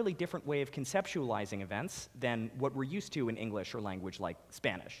entirely different way of conceptualizing events than what we're used to in English or language like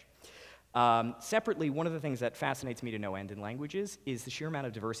Spanish. Separately, one of the things that fascinates me to no end in languages is the sheer amount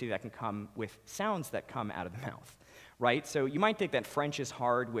of diversity that can come with sounds that come out of the mouth, right? So you might think that French is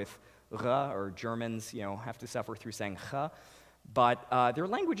hard with r, or Germans, have to suffer through saying ch. But there are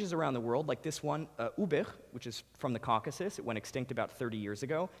languages around the world, like this one, Uber, which is from the Caucasus. It went extinct about 30 years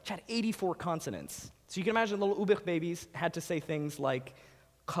ago. It had 84 consonants. So you can imagine little Uber babies had to say things like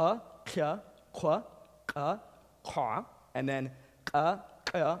k, kya, kwa, ka, kwa, and then ka,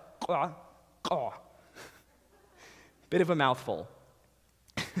 kya, kwa, ka. Bit of a mouthful.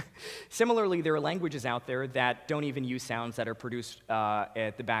 Similarly, there are languages out there that don't even use sounds that are produced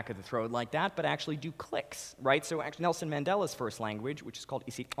at the back of the throat like that, but actually do clicks, right? So actually Nelson Mandela's first language, which is called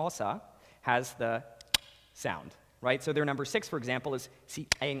isiXhosa, has the sound, right? So their number 6, for example, is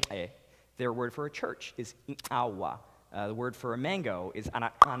si'eng'e. Their word for a church is i'awa. The word for a mango is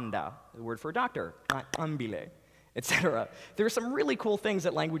anaconda. The word for a doctor, ambile, etc. There are some really cool things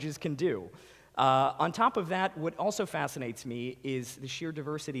that languages can do. On top of that, what also fascinates me is the sheer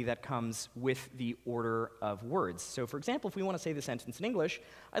diversity that comes with the order of words. So for example, if we want to say the sentence in English,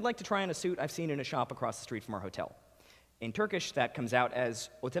 I'd like to try on a suit I've seen in a shop across the street from our hotel. In Turkish, that comes out as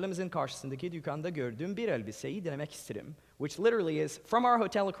 "Otelimizin karşısındaki dükkanda gördüğüm bir elbiseyi denemek istedim," which literally is, from our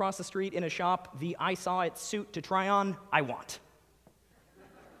hotel across the street in a shop, the I saw it suit to try on, I want.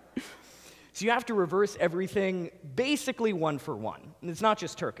 So you have to reverse everything basically one for one. And it's not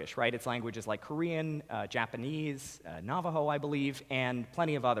just Turkish, right? It's languages like Korean, Japanese, Navajo, I believe, and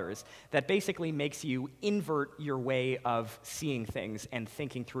plenty of others that basically makes you invert your way of seeing things and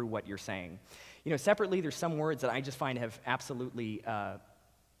thinking through what you're saying. Separately, there's some words that I just find have absolutely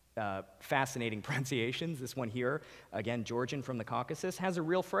fascinating pronunciations. This one here, again, Georgian from the Caucasus, has a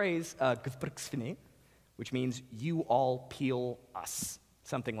real phrase, which means "you all peel us."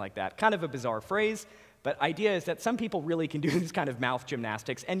 Something like that. Kind of a bizarre phrase, but idea is that some people really can do this kind of mouth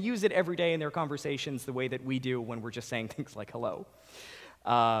gymnastics and use it every day in their conversations the way that we do when we're just saying things like hello.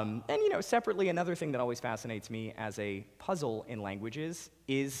 And separately, another thing that always fascinates me as a puzzle in languages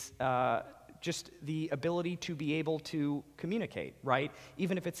is just the ability to be able to communicate, right?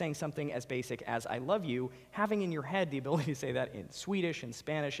 Even if it's saying something as basic as "I love you," having in your head the ability to say that in Swedish and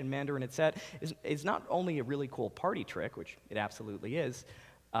Spanish and Mandarin, etc., is not only a really cool party trick, which it absolutely is,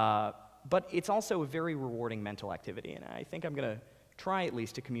 but it's also a very rewarding mental activity, and I think I'm going to try at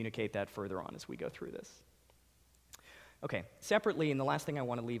least to communicate that further on as we go through this. Okay, separately, and the last thing I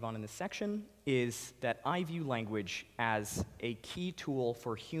want to leave on in this section is that I view language as a key tool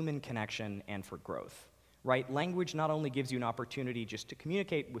for human connection and for growth, right? Language not only gives you an opportunity just to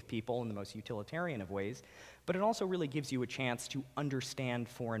communicate with people in the most utilitarian of ways, but it also really gives you a chance to understand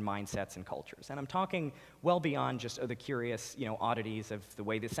foreign mindsets and cultures. And I'm talking well beyond just the curious, oddities of the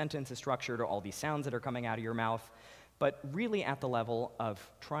way the sentence is structured or all these sounds that are coming out of your mouth, but really at the level of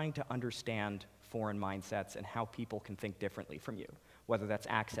trying to understand foreign mindsets and how people can think differently from you, whether that's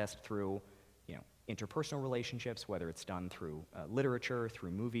accessed through interpersonal relationships, whether it's done through literature,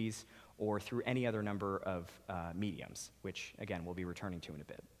 through movies, or through any other number of mediums, which, again, we'll be returning to in a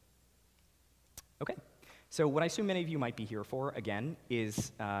bit. Okay, so what I assume many of you might be here for, again,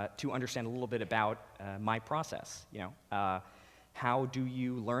 is to understand a little bit about my process. how do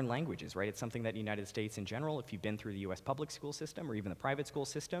you learn languages, right? It's something that in the United States in general, if you've been through the US public school system or even the private school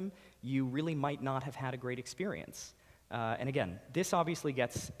system, you really might not have had a great experience. And again, this obviously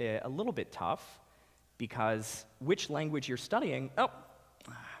gets a little bit tough because which language you're studying, oh,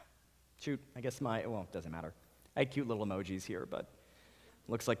 shoot, I guess well, it doesn't matter. I had cute little emojis here, but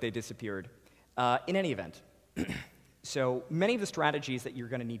looks like they disappeared. In any event, so many of the strategies that you're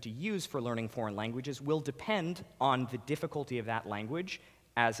going to need to use for learning foreign languages will depend on the difficulty of that language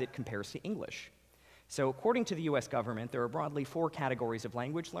as it compares to English. So according to the US government, there are broadly 4 categories of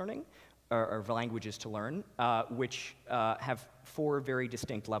language learning, or languages to learn, which have 4 very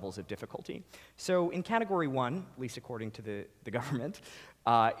distinct levels of difficulty. So in category 1, at least according to the government,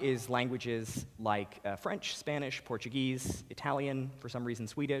 is languages like French, Spanish, Portuguese, Italian, for some reason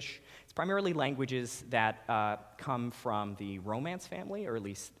Swedish. It's primarily languages that come from the Romance family, or at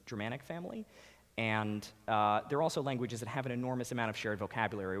least Germanic family. And they're also languages that have an enormous amount of shared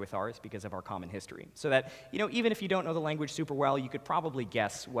vocabulary with ours because of our common history. So that, even if you don't know the language super well, you could probably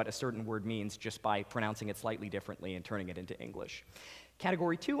guess what a certain word means just by pronouncing it slightly differently and turning it into English.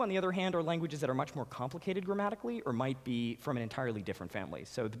 Category 2, on the other hand, are languages that are much more complicated grammatically or might be from an entirely different family.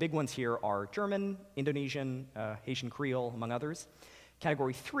 So the big ones here are German, Indonesian, Haitian Creole, among others.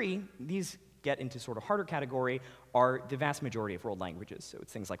 Category 3, these get into sort of harder category, are the vast majority of world languages. So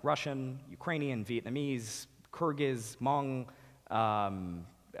it's things like Russian, Ukrainian, Vietnamese, Kyrgyz, Hmong,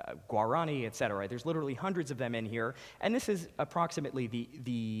 Guarani, etc. There's literally hundreds of them in here, and this is approximately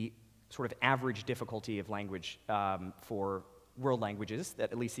the sort of average difficulty of language for world languages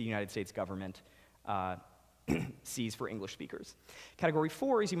that at least the United States government sees for English speakers. Category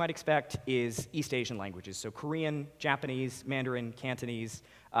 4, as you might expect, is East Asian languages, so Korean, Japanese, Mandarin, Cantonese,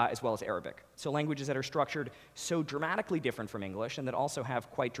 as well as Arabic. So languages that are structured so dramatically different from English and that also have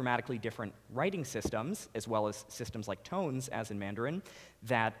quite dramatically different writing systems, as well as systems like tones, as in Mandarin,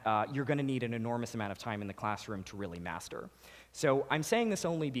 that you're going to need an enormous amount of time in the classroom to really master. So I'm saying this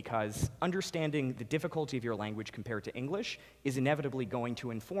only because understanding the difficulty of your language compared to English is inevitably going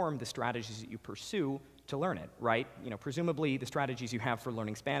to inform the strategies that you pursue to learn it, right? Presumably the strategies you have for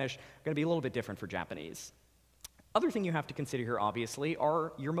learning Spanish are going to be a little bit different for Japanese. Other thing you have to consider here, obviously,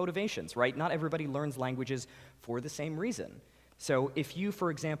 are your motivations, right? Not everybody learns languages for the same reason. So if you,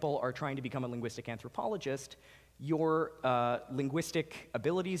 for example, are trying to become a linguistic anthropologist, your linguistic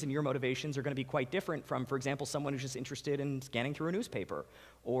abilities and your motivations are going to be quite different from, for example, someone who's just interested in scanning through a newspaper,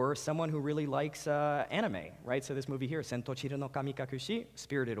 or someone who really likes anime, right? So this movie here, Sentochiro no Kamikakushi,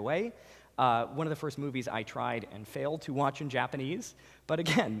 Spirited Away, one of the first movies I tried and failed to watch in Japanese. But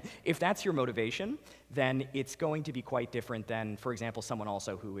again, if that's your motivation, then it's going to be quite different than, for example, someone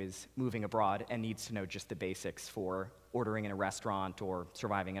also who is moving abroad and needs to know just the basics for ordering in a restaurant or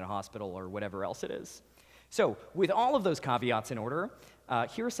surviving in a hospital or whatever else it is. So with all of those caveats in order,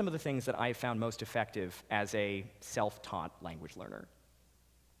 here are some of the things that I found most effective as a self-taught language learner.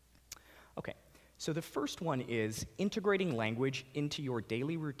 Okay, so the first one is integrating language into your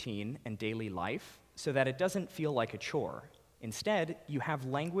daily routine and daily life so that it doesn't feel like a chore. Instead, you have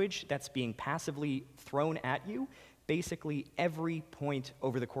language that's being passively thrown at you basically every point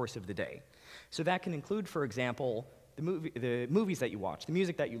over the course of the day. So that can include, for example, the movies that you watch, the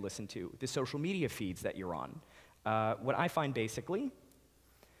music that you listen to, the social media feeds that you're on. What I find basically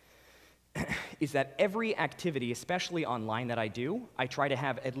is that every activity, especially online that I do, I try to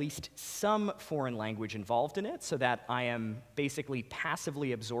have at least some foreign language involved in it so that I am basically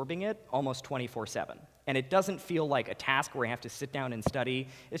passively absorbing it almost 24/7. And it doesn't feel like a task where I have to sit down and study.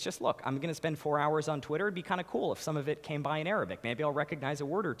 It's just, look, I'm going to spend 4 hours on Twitter. It'd be kind of cool if some of it came by in Arabic. Maybe I'll recognize a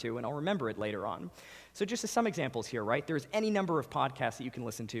word or two and I'll remember it later on. So just as some examples here, right? There's any number of podcasts that you can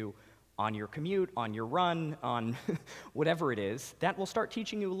listen to on your commute, on your run, on whatever it is, that will start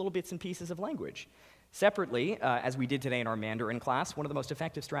teaching you little bits and pieces of language. Separately, as we did today in our Mandarin class, one of the most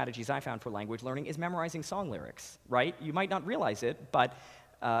effective strategies I found for language learning is memorizing song lyrics, right? You might not realize it, but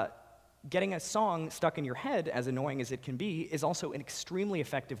getting a song stuck in your head, as annoying as it can be, is also an extremely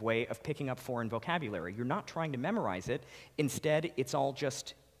effective way of picking up foreign vocabulary. You're not trying to memorize it. Instead, it's all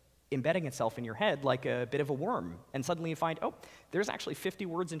just embedding itself in your head like a bit of a worm. And suddenly you find, oh, there's actually 50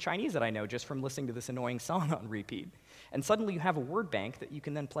 words in Chinese that I know just from listening to this annoying song on repeat. And suddenly you have a word bank that you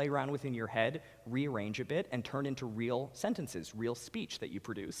can then play around with in your head, rearrange a bit, and turn into real sentences, real speech that you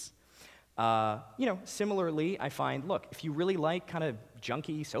produce. Similarly, I find, look, if you really like kind of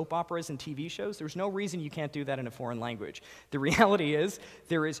junky soap operas and TV shows, there's no reason you can't do that in a foreign language. The reality is,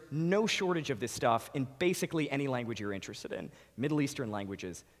 there is no shortage of this stuff in basically any language you're interested in. Middle Eastern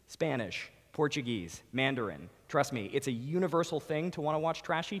languages, Spanish, Portuguese, Mandarin. Trust me, it's a universal thing to want to watch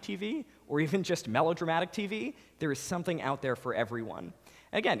trashy TV or even just melodramatic TV. There is something out there for everyone.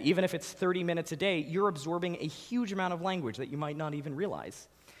 Again, even if it's 30 minutes a day, you're absorbing a huge amount of language that you might not even realize.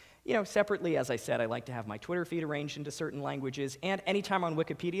 You know, separately, as I said, I like to have my Twitter feed arranged into certain languages, and anytime on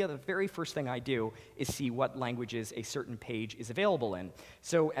Wikipedia, the very first thing I do is see what languages a certain page is available in.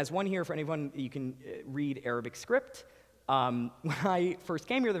 So as one here, for anyone, you can read Arabic script. When I first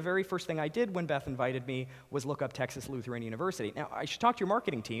came here, the very first thing I did when Beth invited me was look up Texas Lutheran University. Now, I should talk to your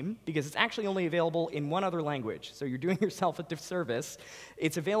marketing team, because it's actually only available in one other language, so you're doing yourself a disservice.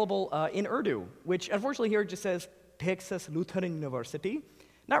 It's available in Urdu, which unfortunately here just says Texas Lutheran University.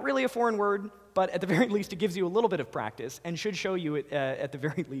 Not really a foreign word, but at the very least it gives you a little bit of practice and should show you at the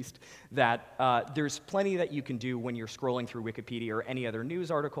very least that there's plenty that you can do when you're scrolling through Wikipedia or any other news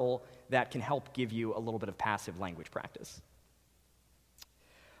article that can help give you a little bit of passive language practice.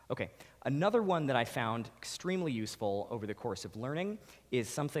 Okay, another one that I found extremely useful over the course of learning is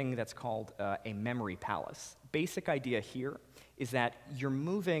something that's called a memory palace. Basic idea here is that you're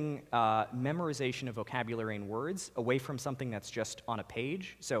moving memorization of vocabulary and words away from something that's just on a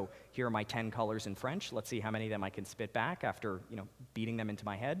page. So here are my 10 colors in French. Let's see how many of them I can spit back after beating them into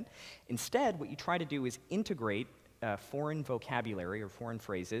my head. Instead, what you try to do is integrate foreign vocabulary or foreign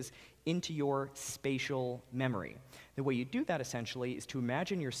phrases into your spatial memory. The way you do that essentially is to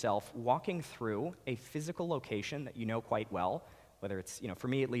imagine yourself walking through a physical location that you know quite well, whether it's, for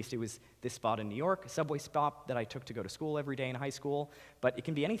me at least, it was this spot in New York, a subway stop that I took to go to school every day in high school, but it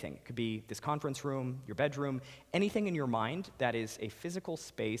can be anything. It could be this conference room, your bedroom, anything in your mind that is a physical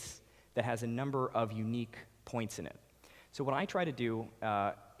space that has a number of unique points in it. So what I try to do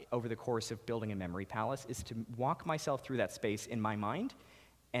over the course of building a memory palace is to walk myself through that space in my mind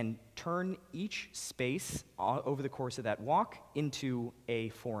and turn each space over the course of that walk into a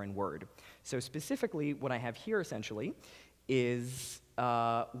foreign word. So specifically, what I have here essentially is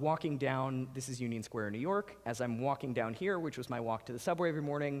walking down, this is Union Square, New York. As I'm walking down here, which was my walk to the subway every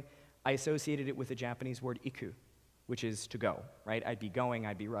morning, I associated it with the Japanese word iku, which is to go, right? I'd be going,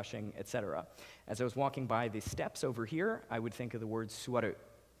 I'd be rushing, etc. As I was walking by the steps over here, I would think of the word suwaru,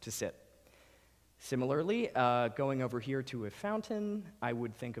 to sit. Similarly, going over here to a fountain, I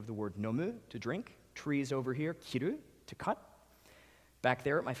would think of the word nomu, to drink. Trees over here, kiru, to cut. Back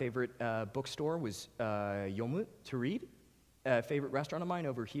there at my favorite bookstore was yomu, to read. Favorite restaurant of mine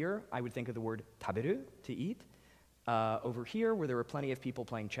over here, I would think of the word taberu, to eat. Over here, where there were plenty of people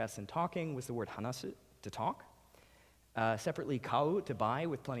playing chess and talking, was the word hanasu, to talk. Separately, kau, to buy,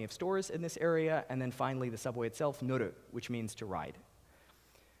 with plenty of stores in this area. And then finally, the subway itself, noru, which means to ride.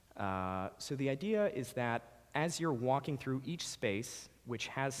 So the idea is that as you're walking through each space, which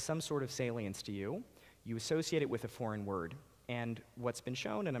has some sort of salience to you, you associate it with a foreign word. And what's been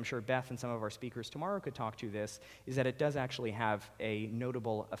shown, and I'm sure Beth and some of our speakers tomorrow could talk to this, is that it does actually have a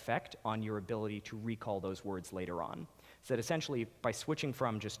notable effect on your ability to recall those words later on. So that essentially, by switching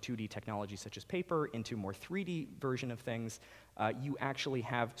from just 2D technology such as paper into more 3D version of things, you actually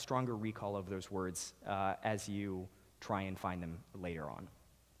have stronger recall of those words as you try and find them later on.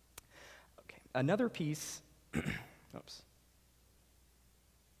 Okay, another piece, oops.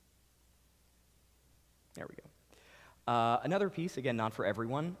 There we go. Another piece, again, not for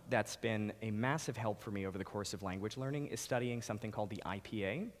everyone, that's been a massive help for me over the course of language learning is studying something called the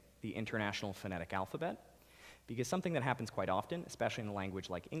IPA, the International Phonetic Alphabet. Because something that happens quite often, especially in a language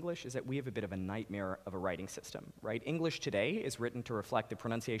like English, is that we have a bit of a nightmare of a writing system, right? English today is written to reflect the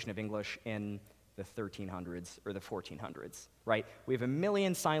pronunciation of English in the 1300s or the 1400s, right? We have a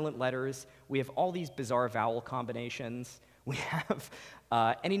million silent letters. We have all these bizarre vowel combinations. We have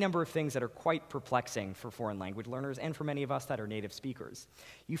any number of things that are quite perplexing for foreign language learners and for many of us that are native speakers.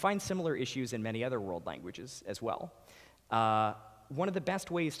 You find similar issues in many other world languages as well. One of the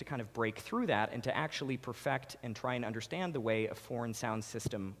best ways to kind of break through that and to actually perfect and try and understand the way a foreign sound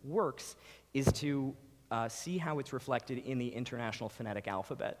system works is to see how it's reflected in the International Phonetic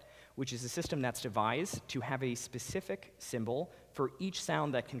Alphabet, which is a system that's devised to have a specific symbol for each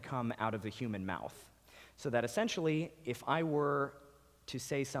sound that can come out of the human mouth. So that essentially, if I were to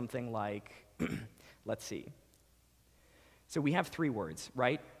say something like, let's see. So we have 3 words,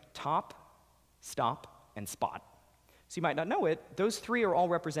 right? Top, stop, and spot. So you might not know it, those 3 are all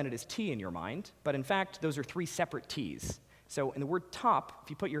represented as T in your mind, but in fact, those are 3 separate Ts. So in the word top, if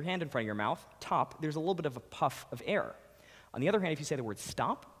you put your hand in front of your mouth, top, there's a little bit of a puff of air. On the other hand, if you say the word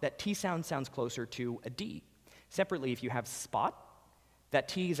stop, that T sound sounds closer to a D. Separately, if you have spot, that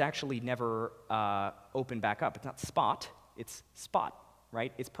T is actually never opened back up. It's not spot, it's spot.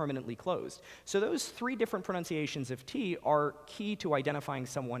 right? It's permanently closed. So those 3 different pronunciations of T are key to identifying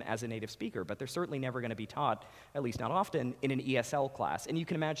someone as a native speaker, but they're certainly never going to be taught, at least not often, in an ESL class. And you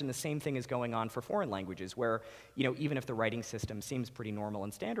can imagine the same thing is going on for foreign languages, where, you know, even if the writing system seems pretty normal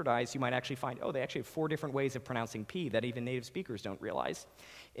and standardized, you might actually find, oh, they actually have 4 different ways of pronouncing P that even native speakers don't realize.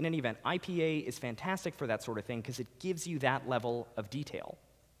 In any event, IPA is fantastic for that sort of thing because it gives you that level of detail.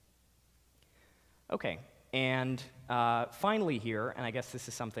 Okay. And finally here, and I guess this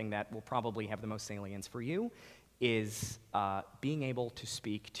is something that will probably have the most salience for you, is being able to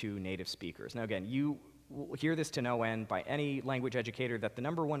speak to native speakers. Now again, you will hear this to no end by any language educator that the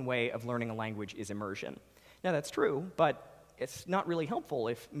 #1 way of learning a language is immersion. Now that's true, but it's not really helpful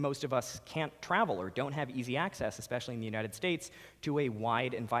if most of us can't travel or don't have easy access, especially in the United States, to a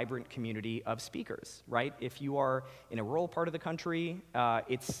wide and vibrant community of speakers, right? If you are in a rural part of the country,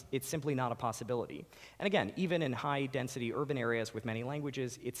 it's simply not a possibility. And again, even in high-density urban areas with many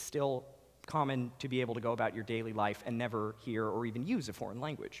languages, it's still common to be able to go about your daily life and never hear or even use a foreign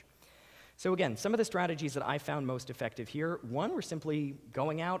language. So again, some of the strategies that I found most effective here, one were simply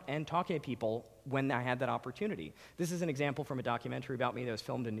going out and talking to people when I had that opportunity. This is an example from a documentary about me that was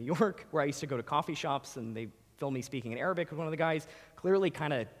filmed in New York, where I used to go to coffee shops and they filmed me speaking in Arabic with one of the guys. Clearly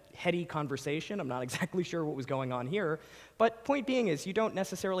kind of heady conversation. I'm not exactly sure what was going on here. But point being is you don't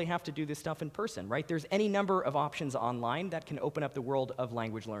necessarily have to do this stuff in person, right? There's any number of options online that can open up the world of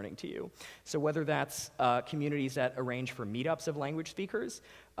language learning to you. So whether that's communities that arrange for meetups of language speakers,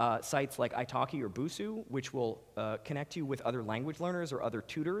 sites like Italki or Busuu, which will connect you with other language learners or other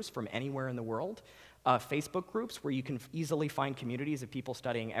tutors from anywhere in the world, Facebook groups where you can easily find communities of people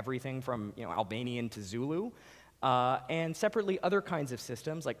studying everything from Albanian to Zulu, and separately other kinds of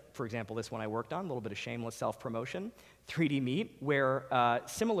systems, like for example this one I worked on, a little bit of shameless self-promotion, 3D Meet, where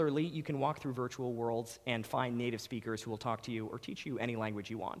similarly you can walk through virtual worlds and find native speakers who will talk to you or teach you any language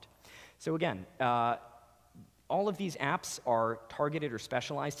you want. So again, all of these apps are targeted or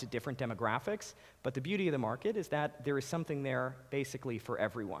specialized to different demographics, but the beauty of the market is that there is something there basically for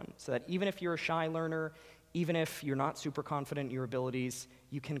everyone. So that even if you're a shy learner, even if you're not super confident in your abilities,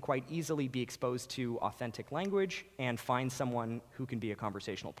 you can quite easily be exposed to authentic language and find someone who can be a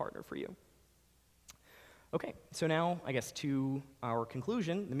conversational partner for you. Okay, so now I guess to our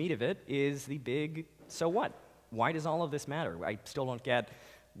conclusion, the meat of it is the big so what? Why does all of this matter? I still don't get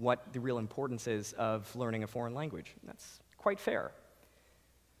what the real importance is of learning a foreign language. That's quite fair.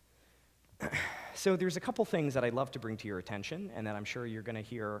 So there's a couple things that I'd love to bring to your attention and that I'm sure you're going to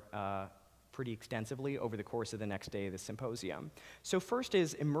hear pretty extensively over the course of the next day of the symposium. So first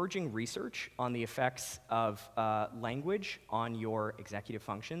is emerging research on the effects of language on your executive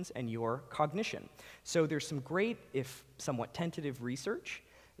functions and your cognition. So there's some great, if somewhat tentative research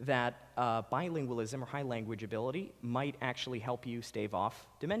that bilingualism or high language ability might actually help you stave off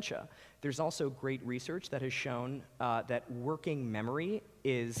dementia. There's also great research that has shown that working memory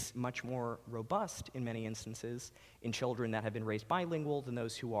is much more robust in many instances in children that have been raised bilingual than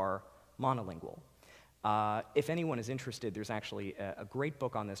those who are monolingual. If anyone is interested, there's actually a great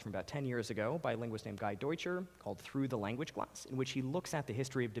book on this from about 10 years ago by a linguist named Guy Deutscher called Through the Language Glass, in which he looks at the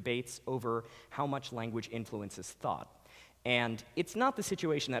history of debates over how much language influences thought. And it's not the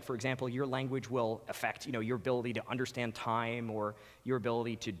situation that, for example, your language will affect, your ability to understand time or your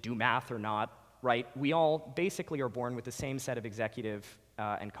ability to do math or not, right? We all basically are born with the same set of executive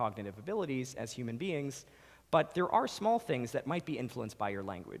and cognitive abilities as human beings, but there are small things that might be influenced by your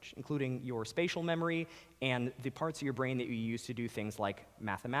language, including your spatial memory and the parts of your brain that you use to do things like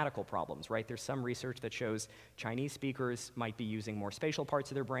mathematical problems, right? There's some research that shows Chinese speakers might be using more spatial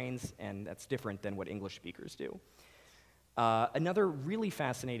parts of their brains, and that's different than what English speakers do. Another really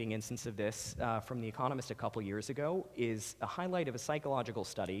fascinating instance of this from The Economist a couple years ago is a highlight of a psychological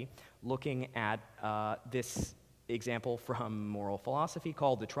study looking at this example from moral philosophy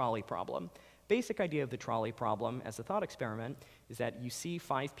called the trolley problem. Basic idea of the trolley problem as a thought experiment is that you see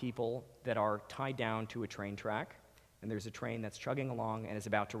 5 people that are tied down to a train track, and there's a train that's chugging along and is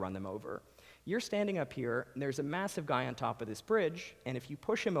about to run them over. You're standing up here, and there's a massive guy on top of this bridge, and if you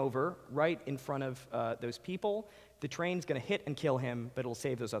push him over right in front of those people, the train's going to hit and kill him, but it'll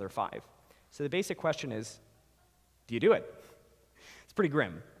save those other 5. So the basic question is, do you do it? It's pretty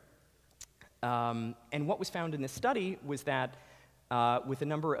grim. And what was found in this study was that with a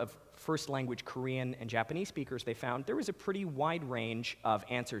number of first language Korean and Japanese speakers, they found there was a pretty wide range of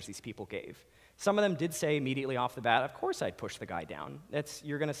answers these people gave. Some of them did say immediately off the bat, of course I'd push the guy down.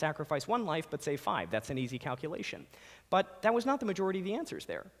 You're going to sacrifice 1 life, but save 5. That's an easy calculation. But that was not the majority of the answers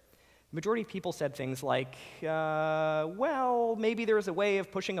there. majority of people said things like, well, maybe there's a way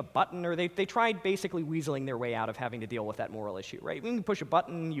of pushing a button, or they tried basically weaseling their way out of having to deal with that moral issue, right? You can push a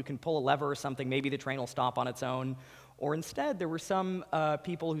button, you can pull a lever or something, maybe the train will stop on its own. Or instead, there were some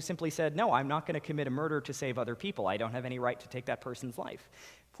people who simply said, no, I'm not going to commit a murder to save other people. I don't have any right to take that person's life.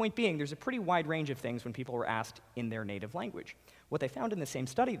 Point being, there's a pretty wide range of things when people were asked in their native language. What they found in the same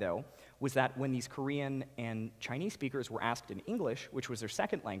study, though, was that when these Korean and Chinese speakers were asked in English, which was their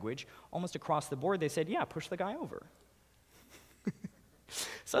second language, almost across the board, they said, yeah, push the guy over.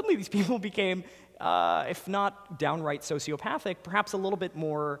 Suddenly, these people became, if not downright sociopathic, perhaps a little bit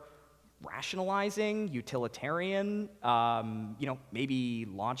more rationalizing, utilitarian, maybe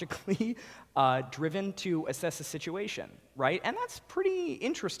logically driven to assess a situation, right? And that's pretty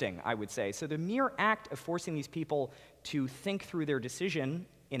interesting, I would say. So the mere act of forcing these people to think through their decision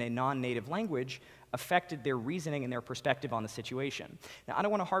in a non-native language affected their reasoning and their perspective on the situation. Now, I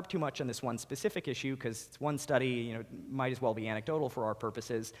don't want to harp too much on this one specific issue because it's one study, might as well be anecdotal for our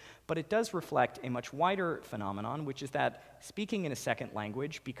purposes, but it does reflect a much wider phenomenon, which is that speaking in a second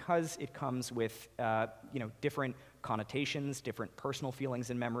language, because it comes with different connotations, different personal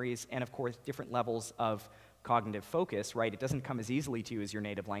feelings and memories, and of course, different levels of cognitive focus, right? It doesn't come as easily to you as your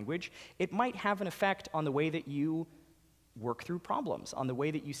native language. It might have an effect on the way that you work through problems, on the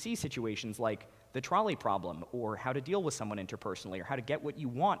way that you see situations like the trolley problem, or how to deal with someone interpersonally, or how to get what you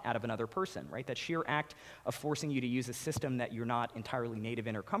want out of another person, right? That sheer act of forcing you to use a system that you're not entirely native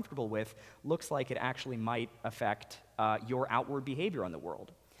in or comfortable with looks like it actually might affect your outward behavior on the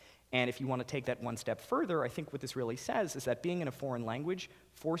world. And if you want to take that one step further, I think what this really says is that being in a foreign language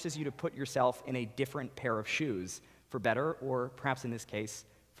forces you to put yourself in a different pair of shoes, for better, or perhaps in this case,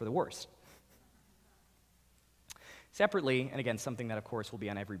 for the worse. Separately, and again, something that of course will be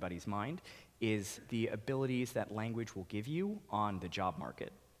on everybody's mind, is the abilities that language will give you on the job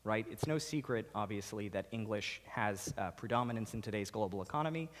market, right? It's no secret, obviously, that English has predominance in today's global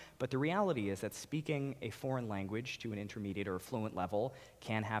economy, but the reality is that speaking a foreign language to an intermediate or fluent level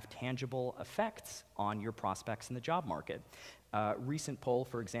can have tangible effects on your prospects in the job market. Recent poll,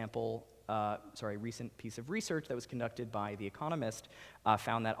 for example, recent piece of research that was conducted by The Economist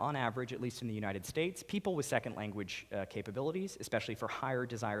found that on average, at least in the United States, people with second language capabilities, especially for higher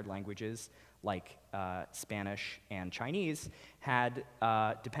desired languages like Spanish and Chinese, had,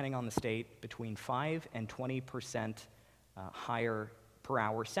 depending on the state, between 5 and 20% higher per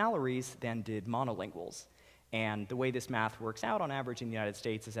hour salaries than did monolinguals. And the way this math works out on average in the United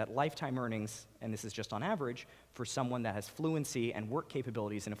States is that lifetime earnings, and this is just on average, for someone that has fluency and work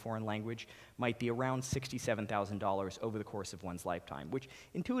capabilities in a foreign language might be around $67,000 over the course of one's lifetime, which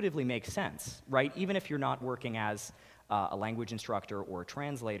intuitively makes sense, right? Even if you're not working as a language instructor or a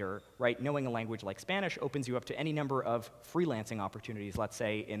translator, right? Knowing a language like Spanish opens you up to any number of freelancing opportunities, let's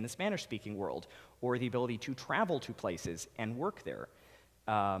say in the Spanish-speaking world, or the ability to travel to places and work there.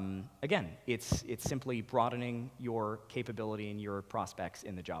 Again, it's simply broadening your capability and your prospects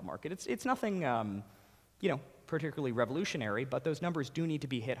in the job market. It's nothing, particularly revolutionary, but those numbers do need to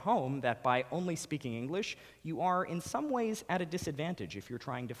be hit home that by only speaking English, you are in some ways at a disadvantage if you're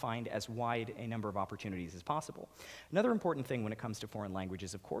trying to find as wide a number of opportunities as possible. Another important thing when it comes to foreign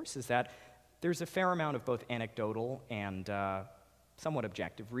languages, of course, is that there's a fair amount of both anecdotal and somewhat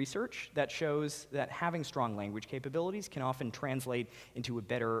objective research that shows that having strong language capabilities can often translate into a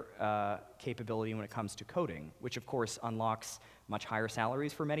better capability when it comes to coding, which of course unlocks much higher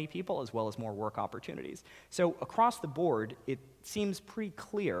salaries for many people as well as more work opportunities. So across the board, it seems pretty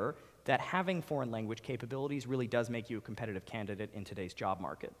clear that having foreign language capabilities really does make you a competitive candidate in today's job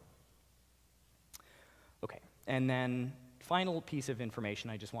market. Okay, and then final piece of information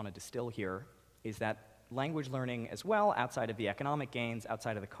I just want to distill here is that language learning as well, outside of the economic gains,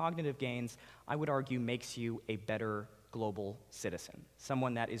 outside of the cognitive gains, I would argue makes you a better global citizen,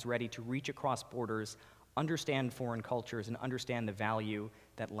 someone that is ready to reach across borders, understand foreign cultures, and understand the value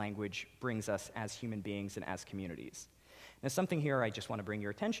that language brings us as human beings and as communities. Now, something here I just want to bring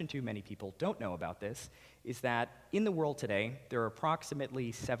your attention to, many people don't know about this, is that in the world today, there are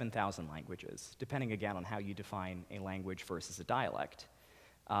approximately 7,000 languages, depending again on how you define a language versus a dialect.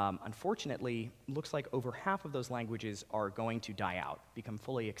 Unfortunately, looks like over half of those languages are going to die out, become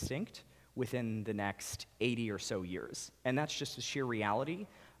fully extinct within the next 80 or so years. And that's just the sheer reality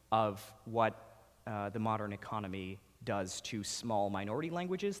of what the modern economy does to small minority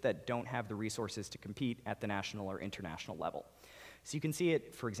languages that don't have the resources to compete at the national or international level. So you can see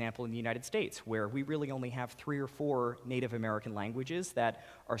it, for example, in the United States, where we really only have 3 or 4 Native American languages that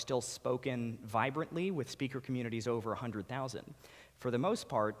are still spoken vibrantly with speaker communities over 100,000. For the most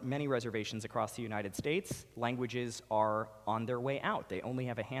part, many reservations across the United States, languages are on their way out. They only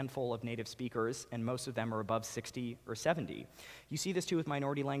have a handful of native speakers, and most of them are above 60 or 70. You see this too with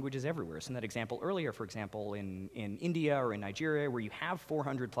minority languages everywhere. So in that example earlier, for example, in India or in Nigeria, where you have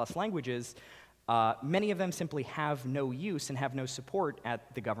 400 plus languages, many of them simply have no use and have no support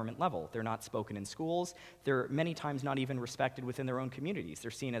at the government level. They're not spoken in schools. They're many times not even respected within their own communities.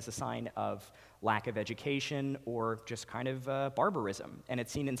 They're seen as a sign of lack of education or just kind of barbarism. And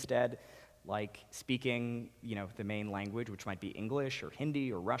it's seen instead like speaking, the main language, which might be English or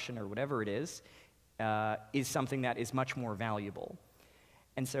Hindi or Russian or whatever it is something that is much more valuable.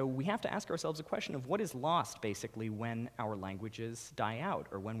 And so we have to ask ourselves a question of what is lost, basically, when our languages die out,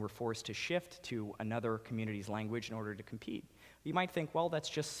 or when we're forced to shift to another community's language in order to compete. You might think, well, that's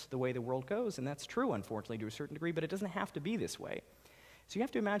just the way the world goes, and that's true, unfortunately, to a certain degree, but it doesn't have to be this way. So you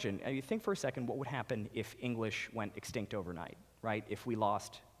have to imagine, you think for a second, what would happen if English went extinct overnight, right? If we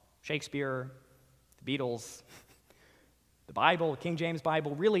lost Shakespeare, the Beatles, the Bible, King James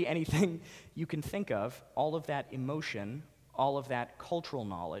Bible, really anything you can think of, all of that emotion, all of that cultural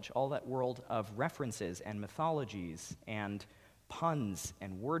knowledge, all that world of references and mythologies and puns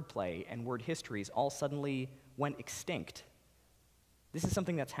and wordplay and word histories all suddenly went extinct. This is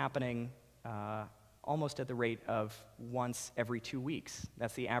something that's happening almost at the rate of once every 2 weeks.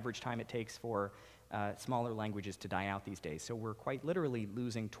 That's the average time it takes for smaller languages to die out these days. So we're quite literally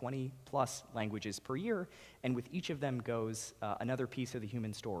losing 20 plus languages per year, and with each of them goes another piece of the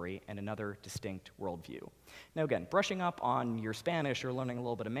human story and another distinct worldview. Now again, brushing up on your Spanish or learning a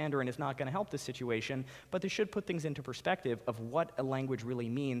little bit of Mandarin is not going to help this situation, but this should put things into perspective of what a language really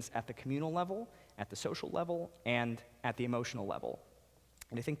means at the communal level, at the social level, and at the emotional level.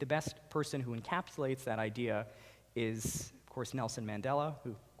 And I think the best person who encapsulates that idea is, of course, Nelson Mandela,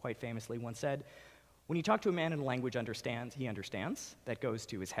 who quite famously once said, "When you talk to a man in a language he understands, that goes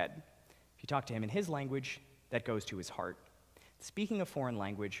to his head. If you talk to him in his language, that goes to his heart." Speaking a foreign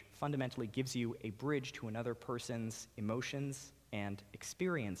language fundamentally gives you a bridge to another person's emotions and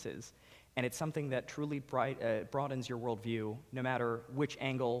experiences, and it's something that truly broadens your worldview no matter which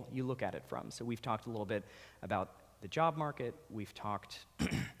angle you look at it from. So we've talked a little bit about the job market, we've talked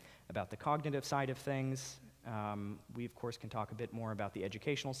about the cognitive side of things, we of course can talk a bit more about the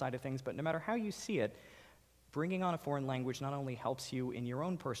educational side of things, but no matter how you see it, bringing on a foreign language not only helps you in your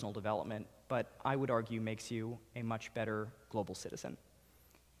own personal development, but I would argue makes you a much better global citizen.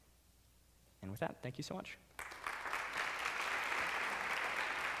 And with that, thank you so much.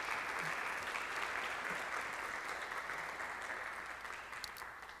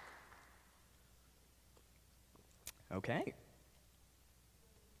 Okay.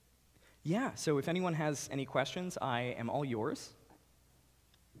 Yeah, so if anyone has any questions, I am all yours.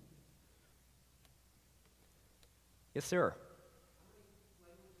 Yes, sir.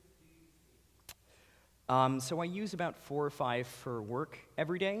 So I use about 4 or 5 for work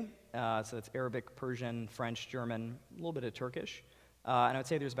every day. So that's Arabic, Persian, French, German, a little bit of Turkish. And I would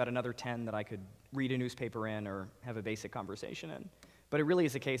say there's about another 10 that I could read a newspaper in or have a basic conversation in. But it really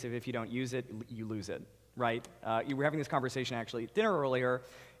is a case of if you don't use it, you lose it, right? You were having this conversation actually at dinner earlier.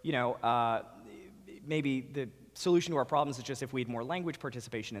 Maybe the solution to our problems is just if we had more language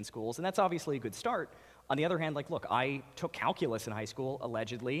participation in schools, and that's obviously a good start. On the other hand, look, I took calculus in high school,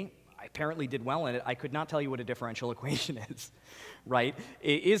 allegedly. I apparently did well in it. I could not tell you what a differential equation is, right?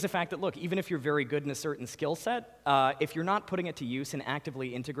 It is a fact that, look, even if you're very good in a certain skill set, if you're not putting it to use and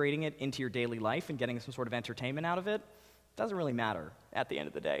actively integrating it into your daily life and getting some sort of entertainment out of it, it doesn't really matter at the end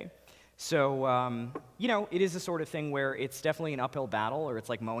of the day. So, it is the sort of thing where it's definitely an uphill battle, or it's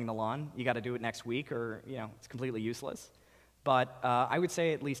like mowing the lawn. You got to do it next week, or, it's completely useless. But I would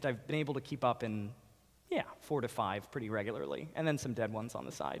say at least I've been able to keep up in, 4 to 5 pretty regularly, and then some dead ones on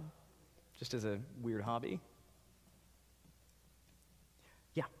the side, just as a weird hobby.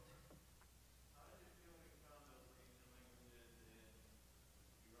 Yeah.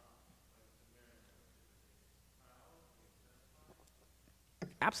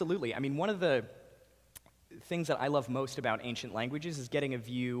 Absolutely. I mean, one of the things that I love most about ancient languages is getting a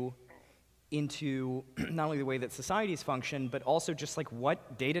view into not only the way that societies function, but also just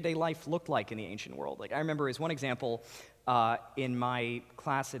what day-to-day life looked like in the ancient world. I remember as one example, in my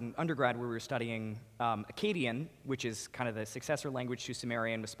class in undergrad where we were studying Akkadian, which is kind of the successor language to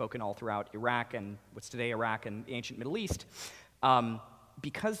Sumerian, was spoken all throughout Iraq and what's today Iraq and the ancient Middle East.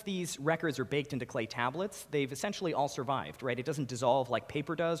 because these records are baked into clay tablets, they've essentially all survived, right? It doesn't dissolve like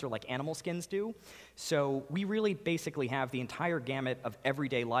paper does or like animal skins do. So we really basically have the entire gamut of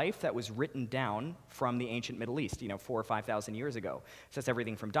everyday life that was written down from the ancient Middle East, 4,000 or 5,000 years ago. So that's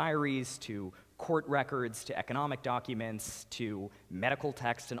everything from diaries to court records to economic documents to medical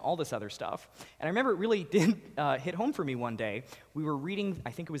texts and all this other stuff. And I remember it really did hit home for me one day. We were reading, I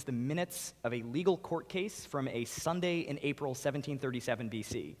think it was the minutes of a legal court case from a Sunday in April 1737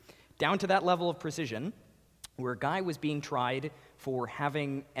 BC, down to that level of precision, where a guy was being tried for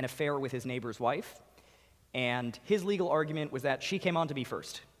having an affair with his neighbor's wife, and his legal argument was that she came on to me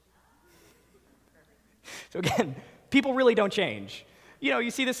first. So again, people really don't change.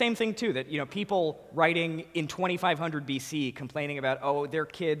 You see the same thing too, that, people writing in 2500 BC complaining about, oh, their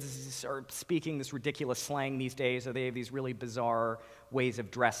kids are speaking this ridiculous slang these days, or they have these really bizarre ways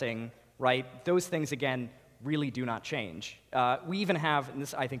of dressing, right? Those things, again, really do not change. We even have, and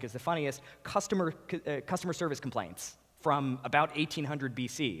this I think is the funniest, customer service complaints from about 1800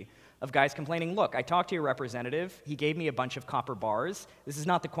 BC of guys complaining, look, I talked to your representative, he gave me a bunch of copper bars, this is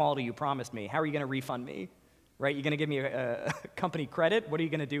not the quality you promised me, how are you going to refund me? Right? You're going to give me a company credit? What are you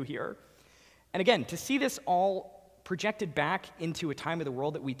going to do here? And again, to see this all projected back into a time of the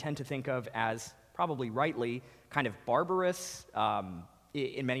world that we tend to think of as, probably rightly, kind of barbarous,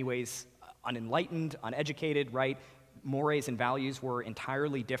 in many ways unenlightened, uneducated, right? Mores and values were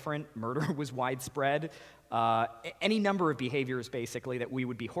entirely different. Murder was widespread. Any number of behaviors, basically, that we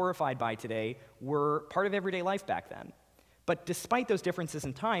would be horrified by today were part of everyday life back then. But despite those differences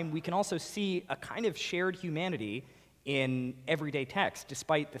in time, we can also see a kind of shared humanity in everyday text,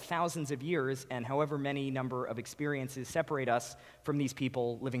 despite the thousands of years and however many number of experiences separate us from these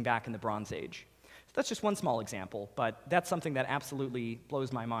people living back in the Bronze Age. So that's just one small example, but that's something that absolutely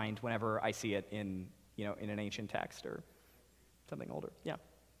blows my mind whenever I see it in, in an ancient text or something older. Yeah.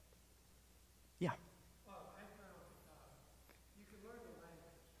 Yeah.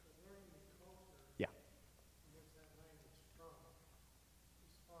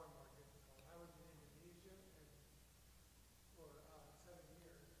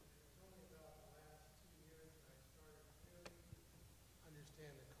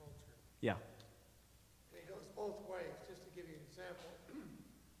 Yeah. And it goes both ways. Just to give you an example,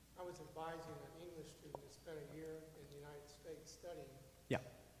 I was advising an English student that spent a year in the United States studying. Yeah.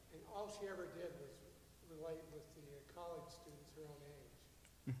 And all she ever did was relate with the college students her own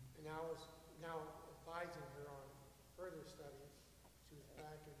age. And I was now advising her on further studies. She was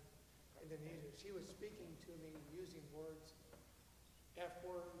back in Indonesia. She was speaking to me using words, F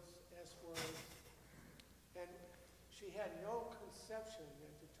words, S words, and she had no conception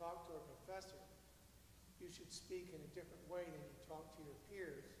that to talk to a professor, you should speak in a different way than you talk to your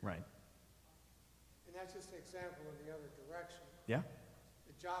peers. Right. And that's just an example in the other direction. Yeah.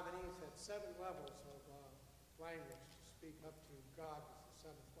 The Javanese had 7 levels of language to speak up to. God was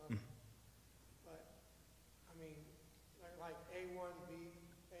the 7th level. But, I mean, like A1,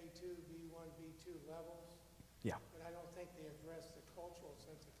 A2, B1, B2 levels. Yeah. But I don't think they address the cultural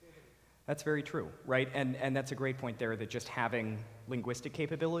sensitivity. That's very true, right? And that's a great point there, that just having linguistic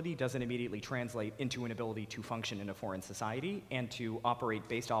capability doesn't immediately translate into an ability to function in a foreign society and to operate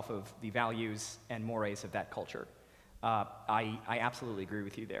based off of the values and mores of that culture. I absolutely agree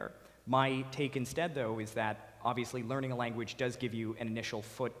with you there. My take instead, though, is that obviously learning a language does give you an initial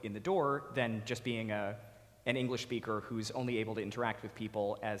foot in the door than just being an English speaker who's only able to interact with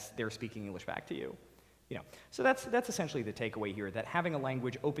people as they're speaking English back to you. So that's essentially the takeaway here, that having a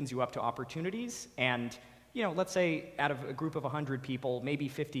language opens you up to opportunities, and let's say out of a group of 100 people, maybe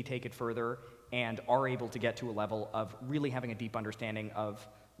 50 take it further and are able to get to a level of really having a deep understanding of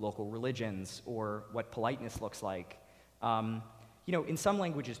local religions or what politeness looks like. In some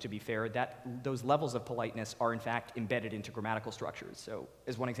languages, to be fair, those levels of politeness are in fact embedded into grammatical structures. So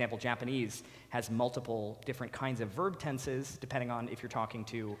as one example, Japanese has multiple different kinds of verb tenses, depending on if you're talking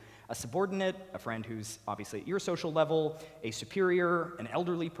to a subordinate, a friend who's obviously at your social level, a superior, an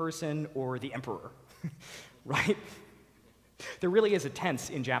elderly person, or the emperor, right? There really is a tense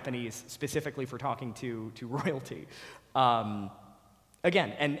in Japanese specifically for talking to royalty.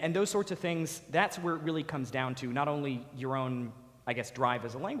 Again, and those sorts of things, that's where it really comes down to not only your own, I guess, drive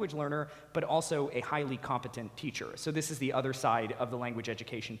as a language learner, but also a highly competent teacher. So this is the other side of the language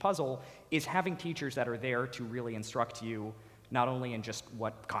education puzzle, is having teachers that are there to really instruct you not only in just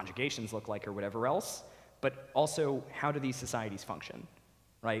what conjugations look like or whatever else, but also how do these societies function,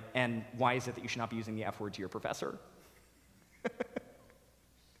 right? And why is it that you should not be using the F word to your professor?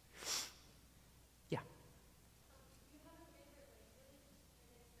 Yeah.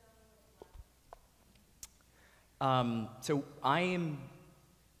 So I am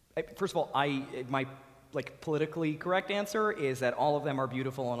First of all, my politically correct answer is that all of them are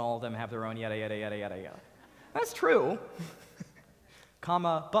beautiful and all of them have their own yada, yada, yada, yada, yada. That's true,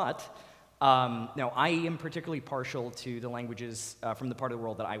 comma, but no, I am particularly partial to the languages from the part of the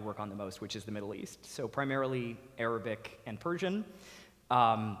world that I work on the most, which is the Middle East. So primarily Arabic and Persian.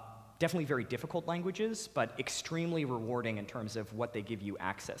 Definitely very difficult languages, but extremely rewarding in terms of what they give you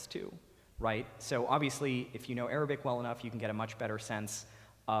access to, right? So obviously, if you know Arabic well enough, you can get a much better sense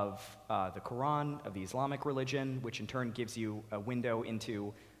of the Quran, of the Islamic religion, which in turn gives you a window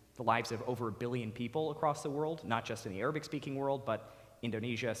into the lives of over 1 billion people across the world, not just in the Arabic-speaking world, but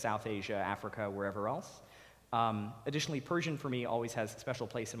Indonesia, South Asia, Africa, wherever else. Additionally, Persian for me always has a special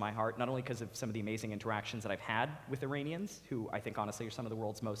place in my heart, not only because of some of the amazing interactions that I've had with Iranians, who I think honestly are some of the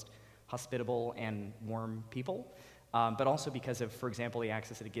world's most hospitable and warm people, but also because of, for example, the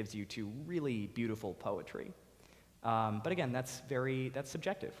access that it gives you to really beautiful poetry. But again, that's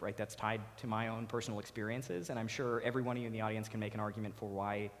subjective, right? That's tied to my own personal experiences, and I'm sure every one of you in the audience can make an argument for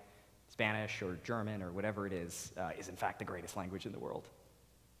why Spanish or German or whatever it is in fact the greatest language in the world.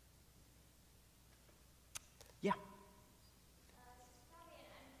 Yeah? It's probably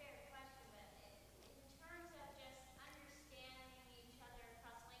an unfair question, but in terms of just understanding each other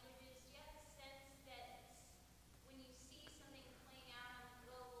across languages, do you have the sense that when you see something playing out on the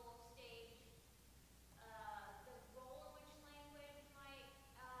global stage, the role in which language might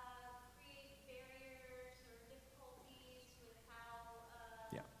create barriers or difficulties with how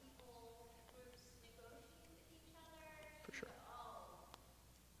Yeah. people, groups negotiate with each other? For sure.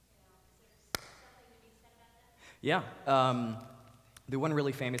 Is there something to be said about that? Yeah. The one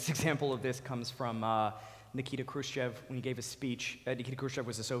really famous example of this comes from Nikita Khrushchev when he gave a speech. Nikita Khrushchev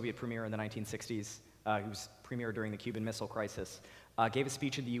was a Soviet premier in the 1960s. He was premier during the Cuban Missile Crisis. Gave a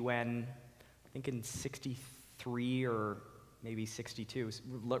speech at the UN, I think in 63 or maybe 62,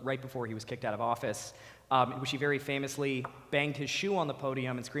 right before he was kicked out of office, in which he very famously banged his shoe on the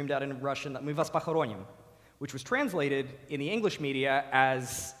podium and screamed out in Russian, "Мы вас похороним," which was translated in the English media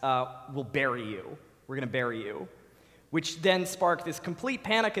as, "We'll bury you. We're going to bury you," which then sparked this complete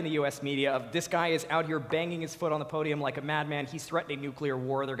panic in the US media of this guy is out here banging his foot on the podium like a madman, he's threatening nuclear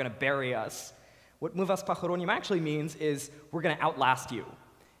war, they're going to bury us. What "Мы вас похороним" actually means is we're going to outlast you.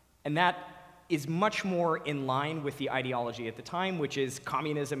 And that is much more in line with the ideology at the time, which is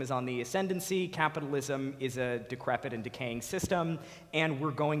communism is on the ascendancy, capitalism is a decrepit and decaying system, and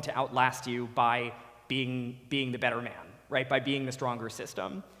we're going to outlast you by being the better man, right? By being the stronger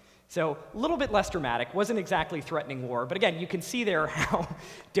system. So a little bit less dramatic, wasn't exactly threatening war, but again, you can see there how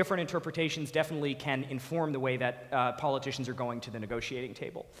different interpretations definitely can inform the way that politicians are going to the negotiating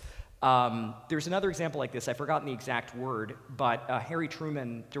table. There's another example like this, I've forgotten the exact word, but Harry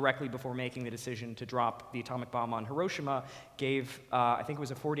Truman, directly before making the decision to drop the atomic bomb on Hiroshima, gave, I think it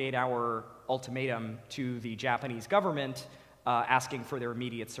was a 48-hour ultimatum to the Japanese government asking for their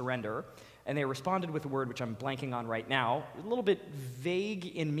immediate surrender. And they responded with a word which I'm blanking on right now, a little bit vague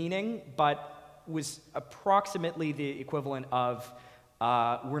in meaning, but was approximately the equivalent of,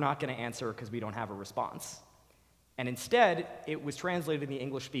 we're not going to answer because we don't have a response. And instead, it was translated in the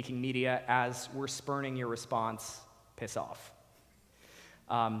English-speaking media as, we're spurning your response, piss off.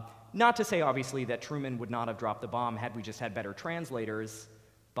 Not to say, obviously, that Truman would not have dropped the bomb had we just had better translators,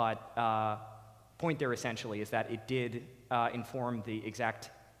 but point there essentially is that it did inform the exact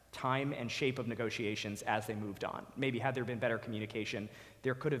time and shape of negotiations as they moved on. Maybe had there been better communication,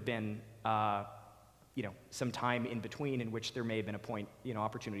 there could have been some time in between in which there may have been a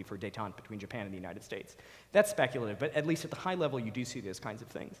opportunity for détente between Japan and the United States. That's speculative, but at least at the high level, you do see those kinds of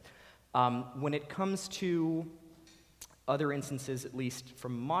things. When it comes to other instances, at least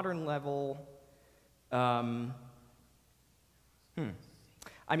from modern level, I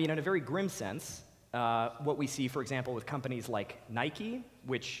mean, in a very grim sense, what we see, for example, with companies like Nike,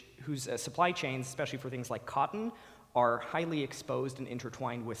 whose supply chains, especially for things like cotton, are highly exposed and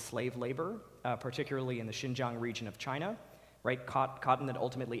intertwined with slave labor, particularly in the Xinjiang region of China, right? Cotton that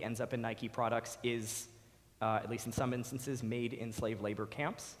ultimately ends up in Nike products is, at least in some instances, made in slave labor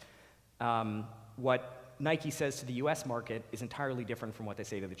camps. What Nike says to the US market is entirely different from what they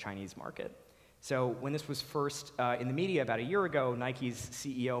say to the Chinese market. So when this was first in the media about a year ago, Nike's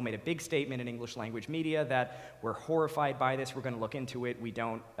CEO made a big statement in English language media that we're horrified by this, we're going to look into it, we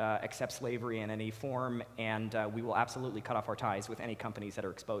don't accept slavery in any form, and we will absolutely cut off our ties with any companies that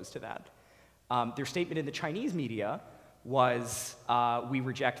are exposed to that. Their statement in the Chinese media was, we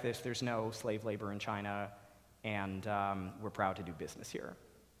reject this, there's no slave labor in China, and we're proud to do business here.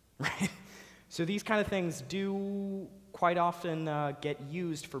 Right? So these kind of things do quite often get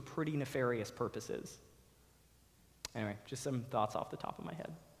used for pretty nefarious purposes. Anyway, just some thoughts off the top of my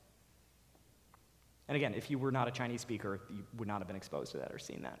head. And again, if you were not a Chinese speaker, you would not have been exposed to that or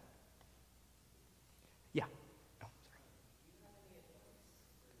seen that. Yeah. Oh,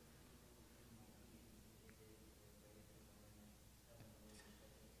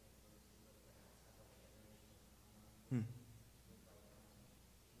 sorry.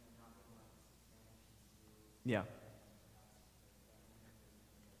 Yeah.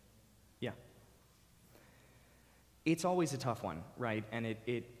 Yeah. It's always a tough one, right? And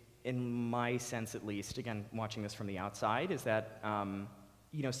it in my sense at least, again, watching this from the outside, is that some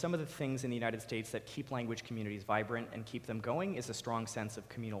of the things in the United States that keep language communities vibrant and keep them going is a strong sense of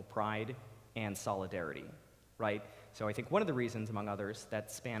communal pride and solidarity, right? So I think one of the reasons, among others,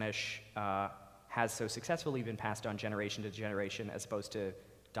 that Spanish has so successfully been passed on generation to generation as opposed to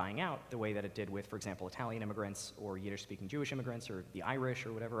dying out the way that it did with, for example, Italian immigrants or Yiddish-speaking Jewish immigrants or the Irish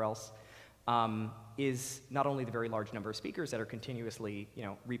or whatever else, is not only the very large number of speakers that are continuously,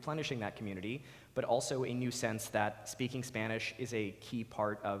 replenishing that community, but also a new sense that speaking Spanish is a key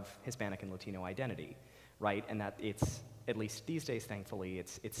part of Hispanic and Latino identity, right? And that it's, at least these days, thankfully,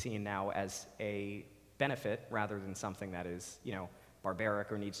 it's seen now as a benefit rather than something that is,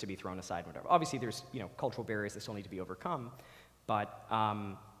 barbaric or needs to be thrown aside, whatever. Obviously, there's, cultural barriers that still need to be overcome, but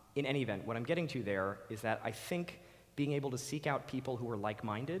in any event, what I'm getting to there is that I think being able to seek out people who are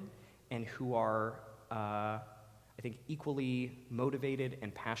like-minded and who are, I think, equally motivated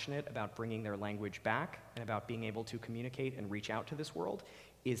and passionate about bringing their language back and about being able to communicate and reach out to this world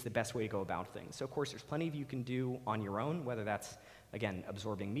is the best way to go about things. So, of course, there's plenty you can do on your own, whether that's, again,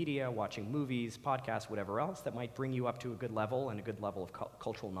 absorbing media, watching movies, podcasts, whatever else, that might bring you up to a good level and a good level of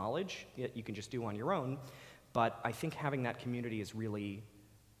cultural knowledge that you can just do on your own. But I think having that community is really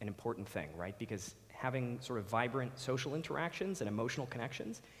an important thing, right? Because having sort of vibrant social interactions and emotional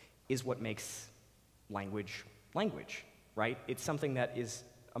connections is what makes language, right? It's something that is,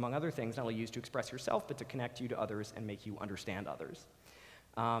 among other things, not only used to express yourself, but to connect you to others and make you understand others.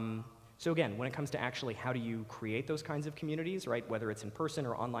 So again, when it comes to actually how do you create those kinds of communities, right? Whether it's in person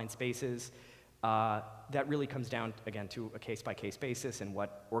or online spaces, that really comes down, again, to a case-by-case basis and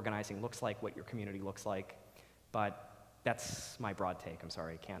what organizing looks like, what your community looks like. But that's my broad take. I'm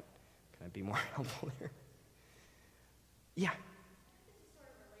sorry, I can't kind of be more helpful there. Yeah.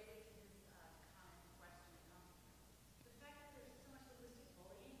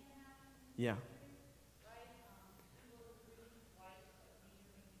 Yeah.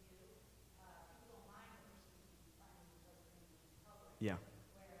 Yeah.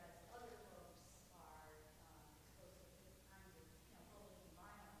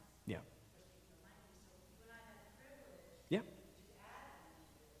 Yeah. Yeah.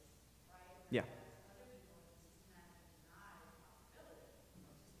 Yeah.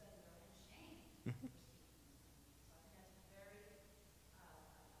 Mm-hmm.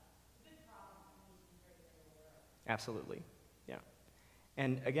 Absolutely. Yeah.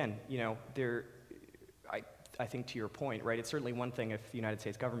 And again, I think to your point, right, it's certainly one thing if the United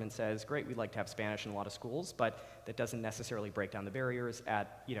States government says, great, we'd like to have Spanish in a lot of schools, but that doesn't necessarily break down the barriers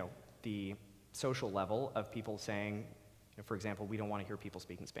at, the social level of people saying, for example, we don't want to hear people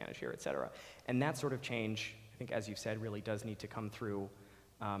speaking Spanish here, et cetera. And that sort of change, I think, as you've said, really does need to come through,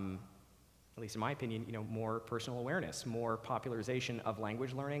 at least in my opinion, more personal awareness, more popularization of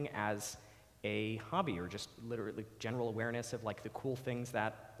language learning as a hobby, or just literally general awareness of like the cool things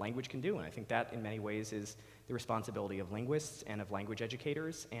that language can do. And I think that in many ways is the responsibility of linguists and of language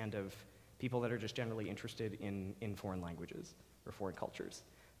educators and of people that are just generally interested in foreign languages or foreign cultures.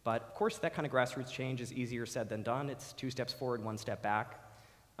 But of course, that kind of grassroots change is easier said than done. It's 2 steps forward, 1 step back.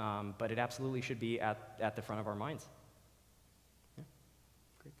 But it absolutely should be at the front of our minds. Yeah,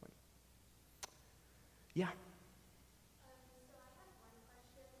 great point. Yeah.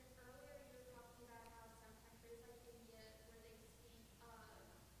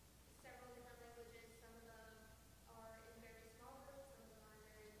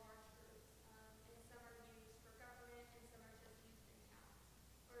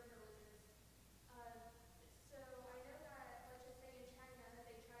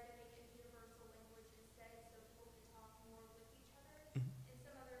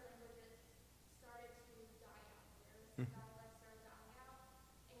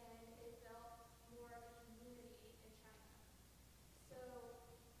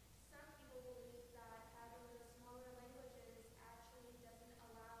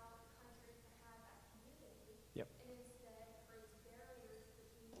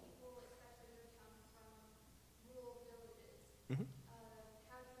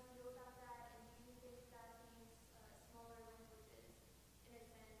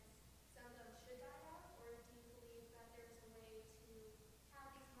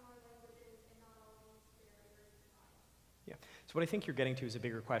 So what I think you're getting to is a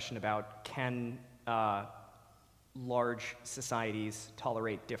bigger question about can large societies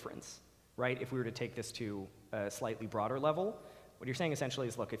tolerate difference, right? If we were to take this to a slightly broader level, what you're saying essentially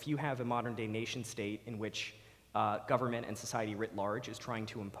is, look, if you have a modern day nation state in which government and society writ large is trying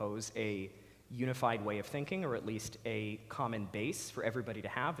to impose a unified way of thinking, or at least a common base for everybody to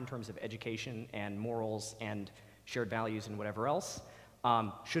have in terms of education and morals and shared values and whatever else,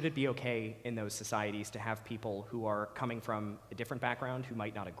 should it be okay in those societies to have people who are coming from a different background, who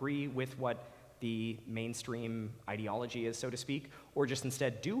might not agree with what the mainstream ideology is, so to speak, or just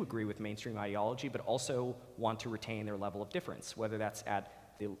instead do agree with mainstream ideology, but also want to retain their level of difference, whether that's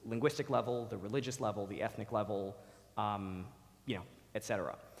at the linguistic level, the religious level, the ethnic level, et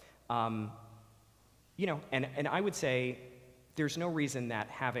cetera. And I would say there's no reason that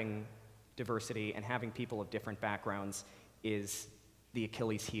having diversity and having people of different backgrounds is the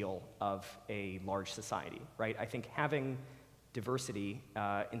Achilles heel of a large society, right? I think having diversity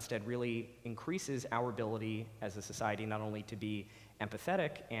instead really increases our ability as a society not only to be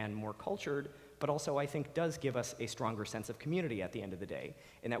empathetic and more cultured, but also I think does give us a stronger sense of community at the end of the day,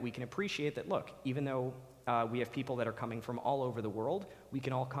 and that we can appreciate that, look, even though we have people that are coming from all over the world, we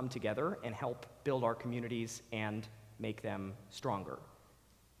can all come together and help build our communities and make them stronger.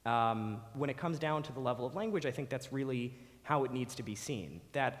 When it comes down to the level of language, I think that's really how it needs to be seen,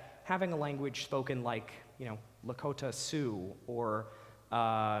 that having a language spoken like, Lakota Sioux or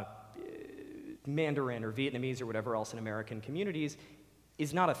Mandarin or Vietnamese or whatever else in American communities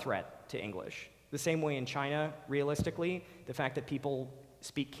is not a threat to English. The same way in China, realistically, the fact that people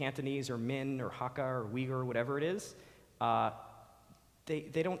speak Cantonese or Min or Hakka or Uyghur or whatever it is,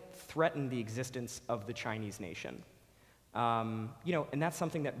 they don't threaten the existence of the Chinese nation. And that's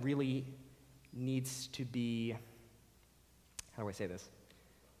something that really needs to be, how do I say this?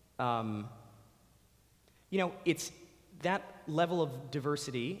 It's that level of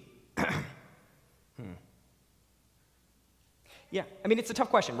diversity. Yeah, I mean, it's a tough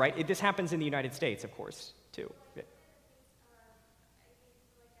question, right? This happens in the United States, of course, too.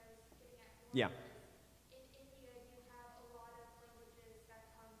 Yeah. In India, you have a lot of languages that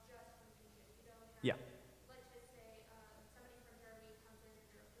come just from India. You don't have, Yeah. let's just say, somebody from Germany comes in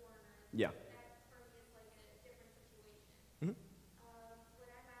and they're a foreigner. Yeah. That for me is like a different situation. Mhm. What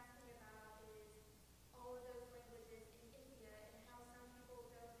I'm asking about is all of those languages in India and how some people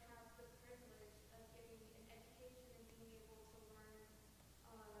don't have the privilege of getting an education and being able to learn,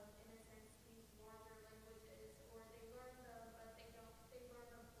 in a sense, these larger languages, or they learn them, but they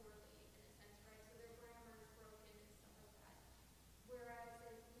learn them poorly, in a sense, right? So their grammar is broken and stuff like that. Whereas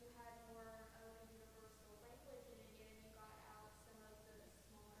if you had more of a universal language in India and you got out some of the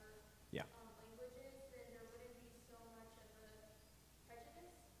smaller Yeah. languages, then there wouldn't be so much of a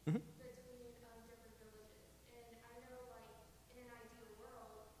prejudice Mhm. between different villages. And I know, like, in an ideal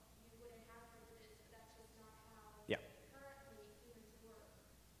world, you wouldn't have prejudice, but that's just not how Yeah. currently humans work.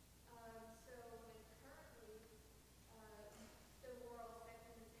 So with currently the morals that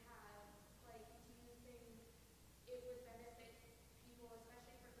humans have, like, do you think it would benefit people,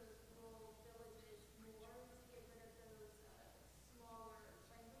 especially from those rural villages, more to get rid of those smaller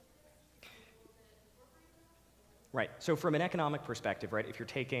languages to be able to incorporate them? Right. So from an economic perspective, right, if you're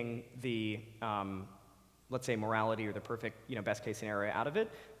taking the, let's say, morality or the perfect, best case scenario out of it,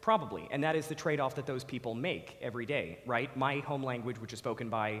 probably. And that is the trade-off that those people make every day, right? My home language, which is spoken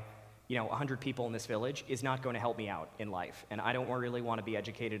by, 100 people in this village, is not going to help me out in life. And I don't really want to be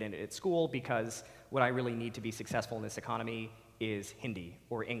educated in it at school, because what I really need to be successful in this economy is Hindi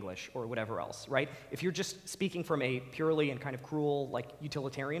or English or whatever else, right? If you're just speaking from a purely and kind of cruel, like,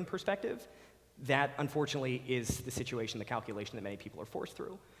 utilitarian perspective, that, unfortunately, is the situation, the calculation that many people are forced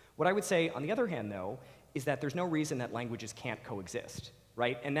through. What I would say, on the other hand, though, is that there's no reason that languages can't coexist,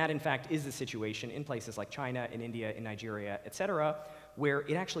 right? And that, in fact, is the situation in places like China, in India, in Nigeria, et cetera, where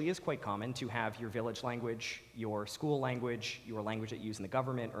it actually is quite common to have your village language, your school language, your language that you use in the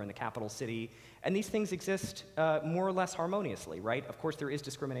government or in the capital city, and these things exist more or less harmoniously, right? Of course, there is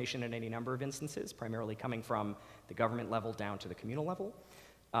discrimination in any number of instances, primarily coming from the government level down to the communal level.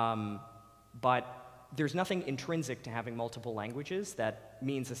 But there's nothing intrinsic to having multiple languages that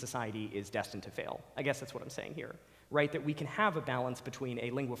means a society is destined to fail. I guess that's what I'm saying here, right? That we can have a balance between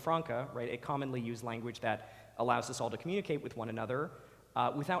a lingua franca, right, a commonly used language that allows us all to communicate with one another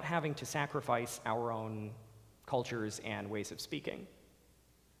without having to sacrifice our own cultures and ways of speaking.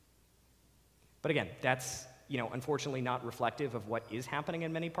 But again, that's, unfortunately not reflective of what is happening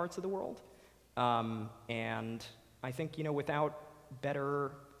in many parts of the world. And I think, without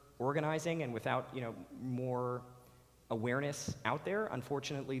better organizing and without, more awareness out there,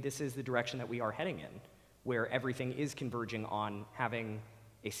 unfortunately, this is the direction that we are heading in, where everything is converging on having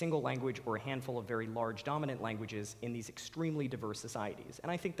a single language or a handful of very large dominant languages in these extremely diverse societies.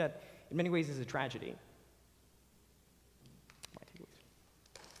 And I think that in many ways is a tragedy.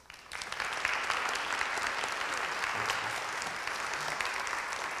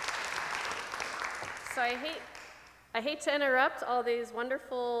 So I hate to interrupt all these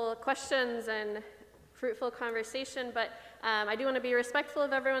wonderful questions and fruitful conversation, but I do want to be respectful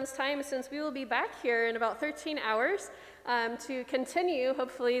of everyone's time since we will be back here in about 13 hours to continue,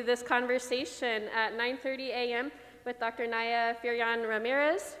 hopefully, this conversation at 9:30 a.m. with Dr. Naya Firian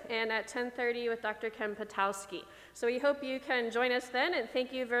Ramirez and at 10:30 with Dr. Ken Patowski. So we hope you can join us then, and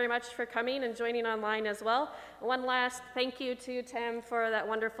thank you very much for coming and joining online as well. One last thank you to Tim for that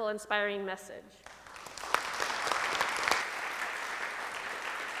wonderful, inspiring message.